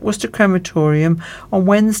place at Worcester Crematorium on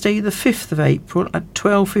Wednesday the 5th of April at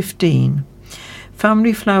 12:15.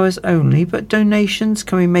 Family flowers only, but donations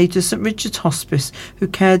can be made to St Richard's Hospice, who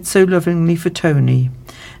cared so lovingly for Tony.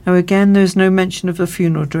 Now again, there's no mention of the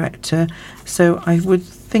funeral director, so I would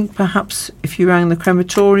think perhaps if you rang the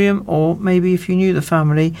crematorium, or maybe if you knew the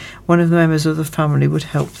family, one of the members of the family would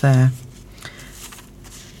help there.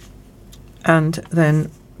 And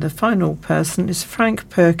then the final person is Frank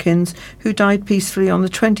Perkins, who died peacefully on the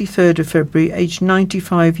 23rd of February, aged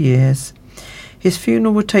 95 years. His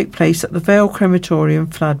funeral will take place at the Vale Crematorium,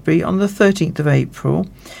 Fladbury, on the 13th of April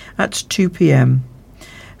at 2 p.m.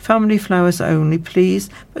 Family flowers only, please,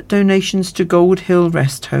 but donations to Gold Hill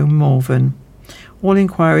Rest Home, Malvern. All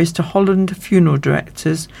inquiries to Holland Funeral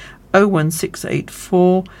Directors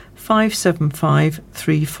 01684 575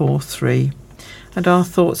 343. And our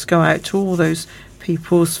thoughts go out to all those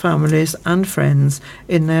people's families and friends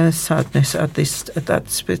in their sadness at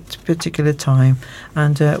that particular time,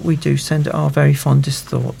 and we do send our very fondest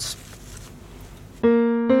thoughts.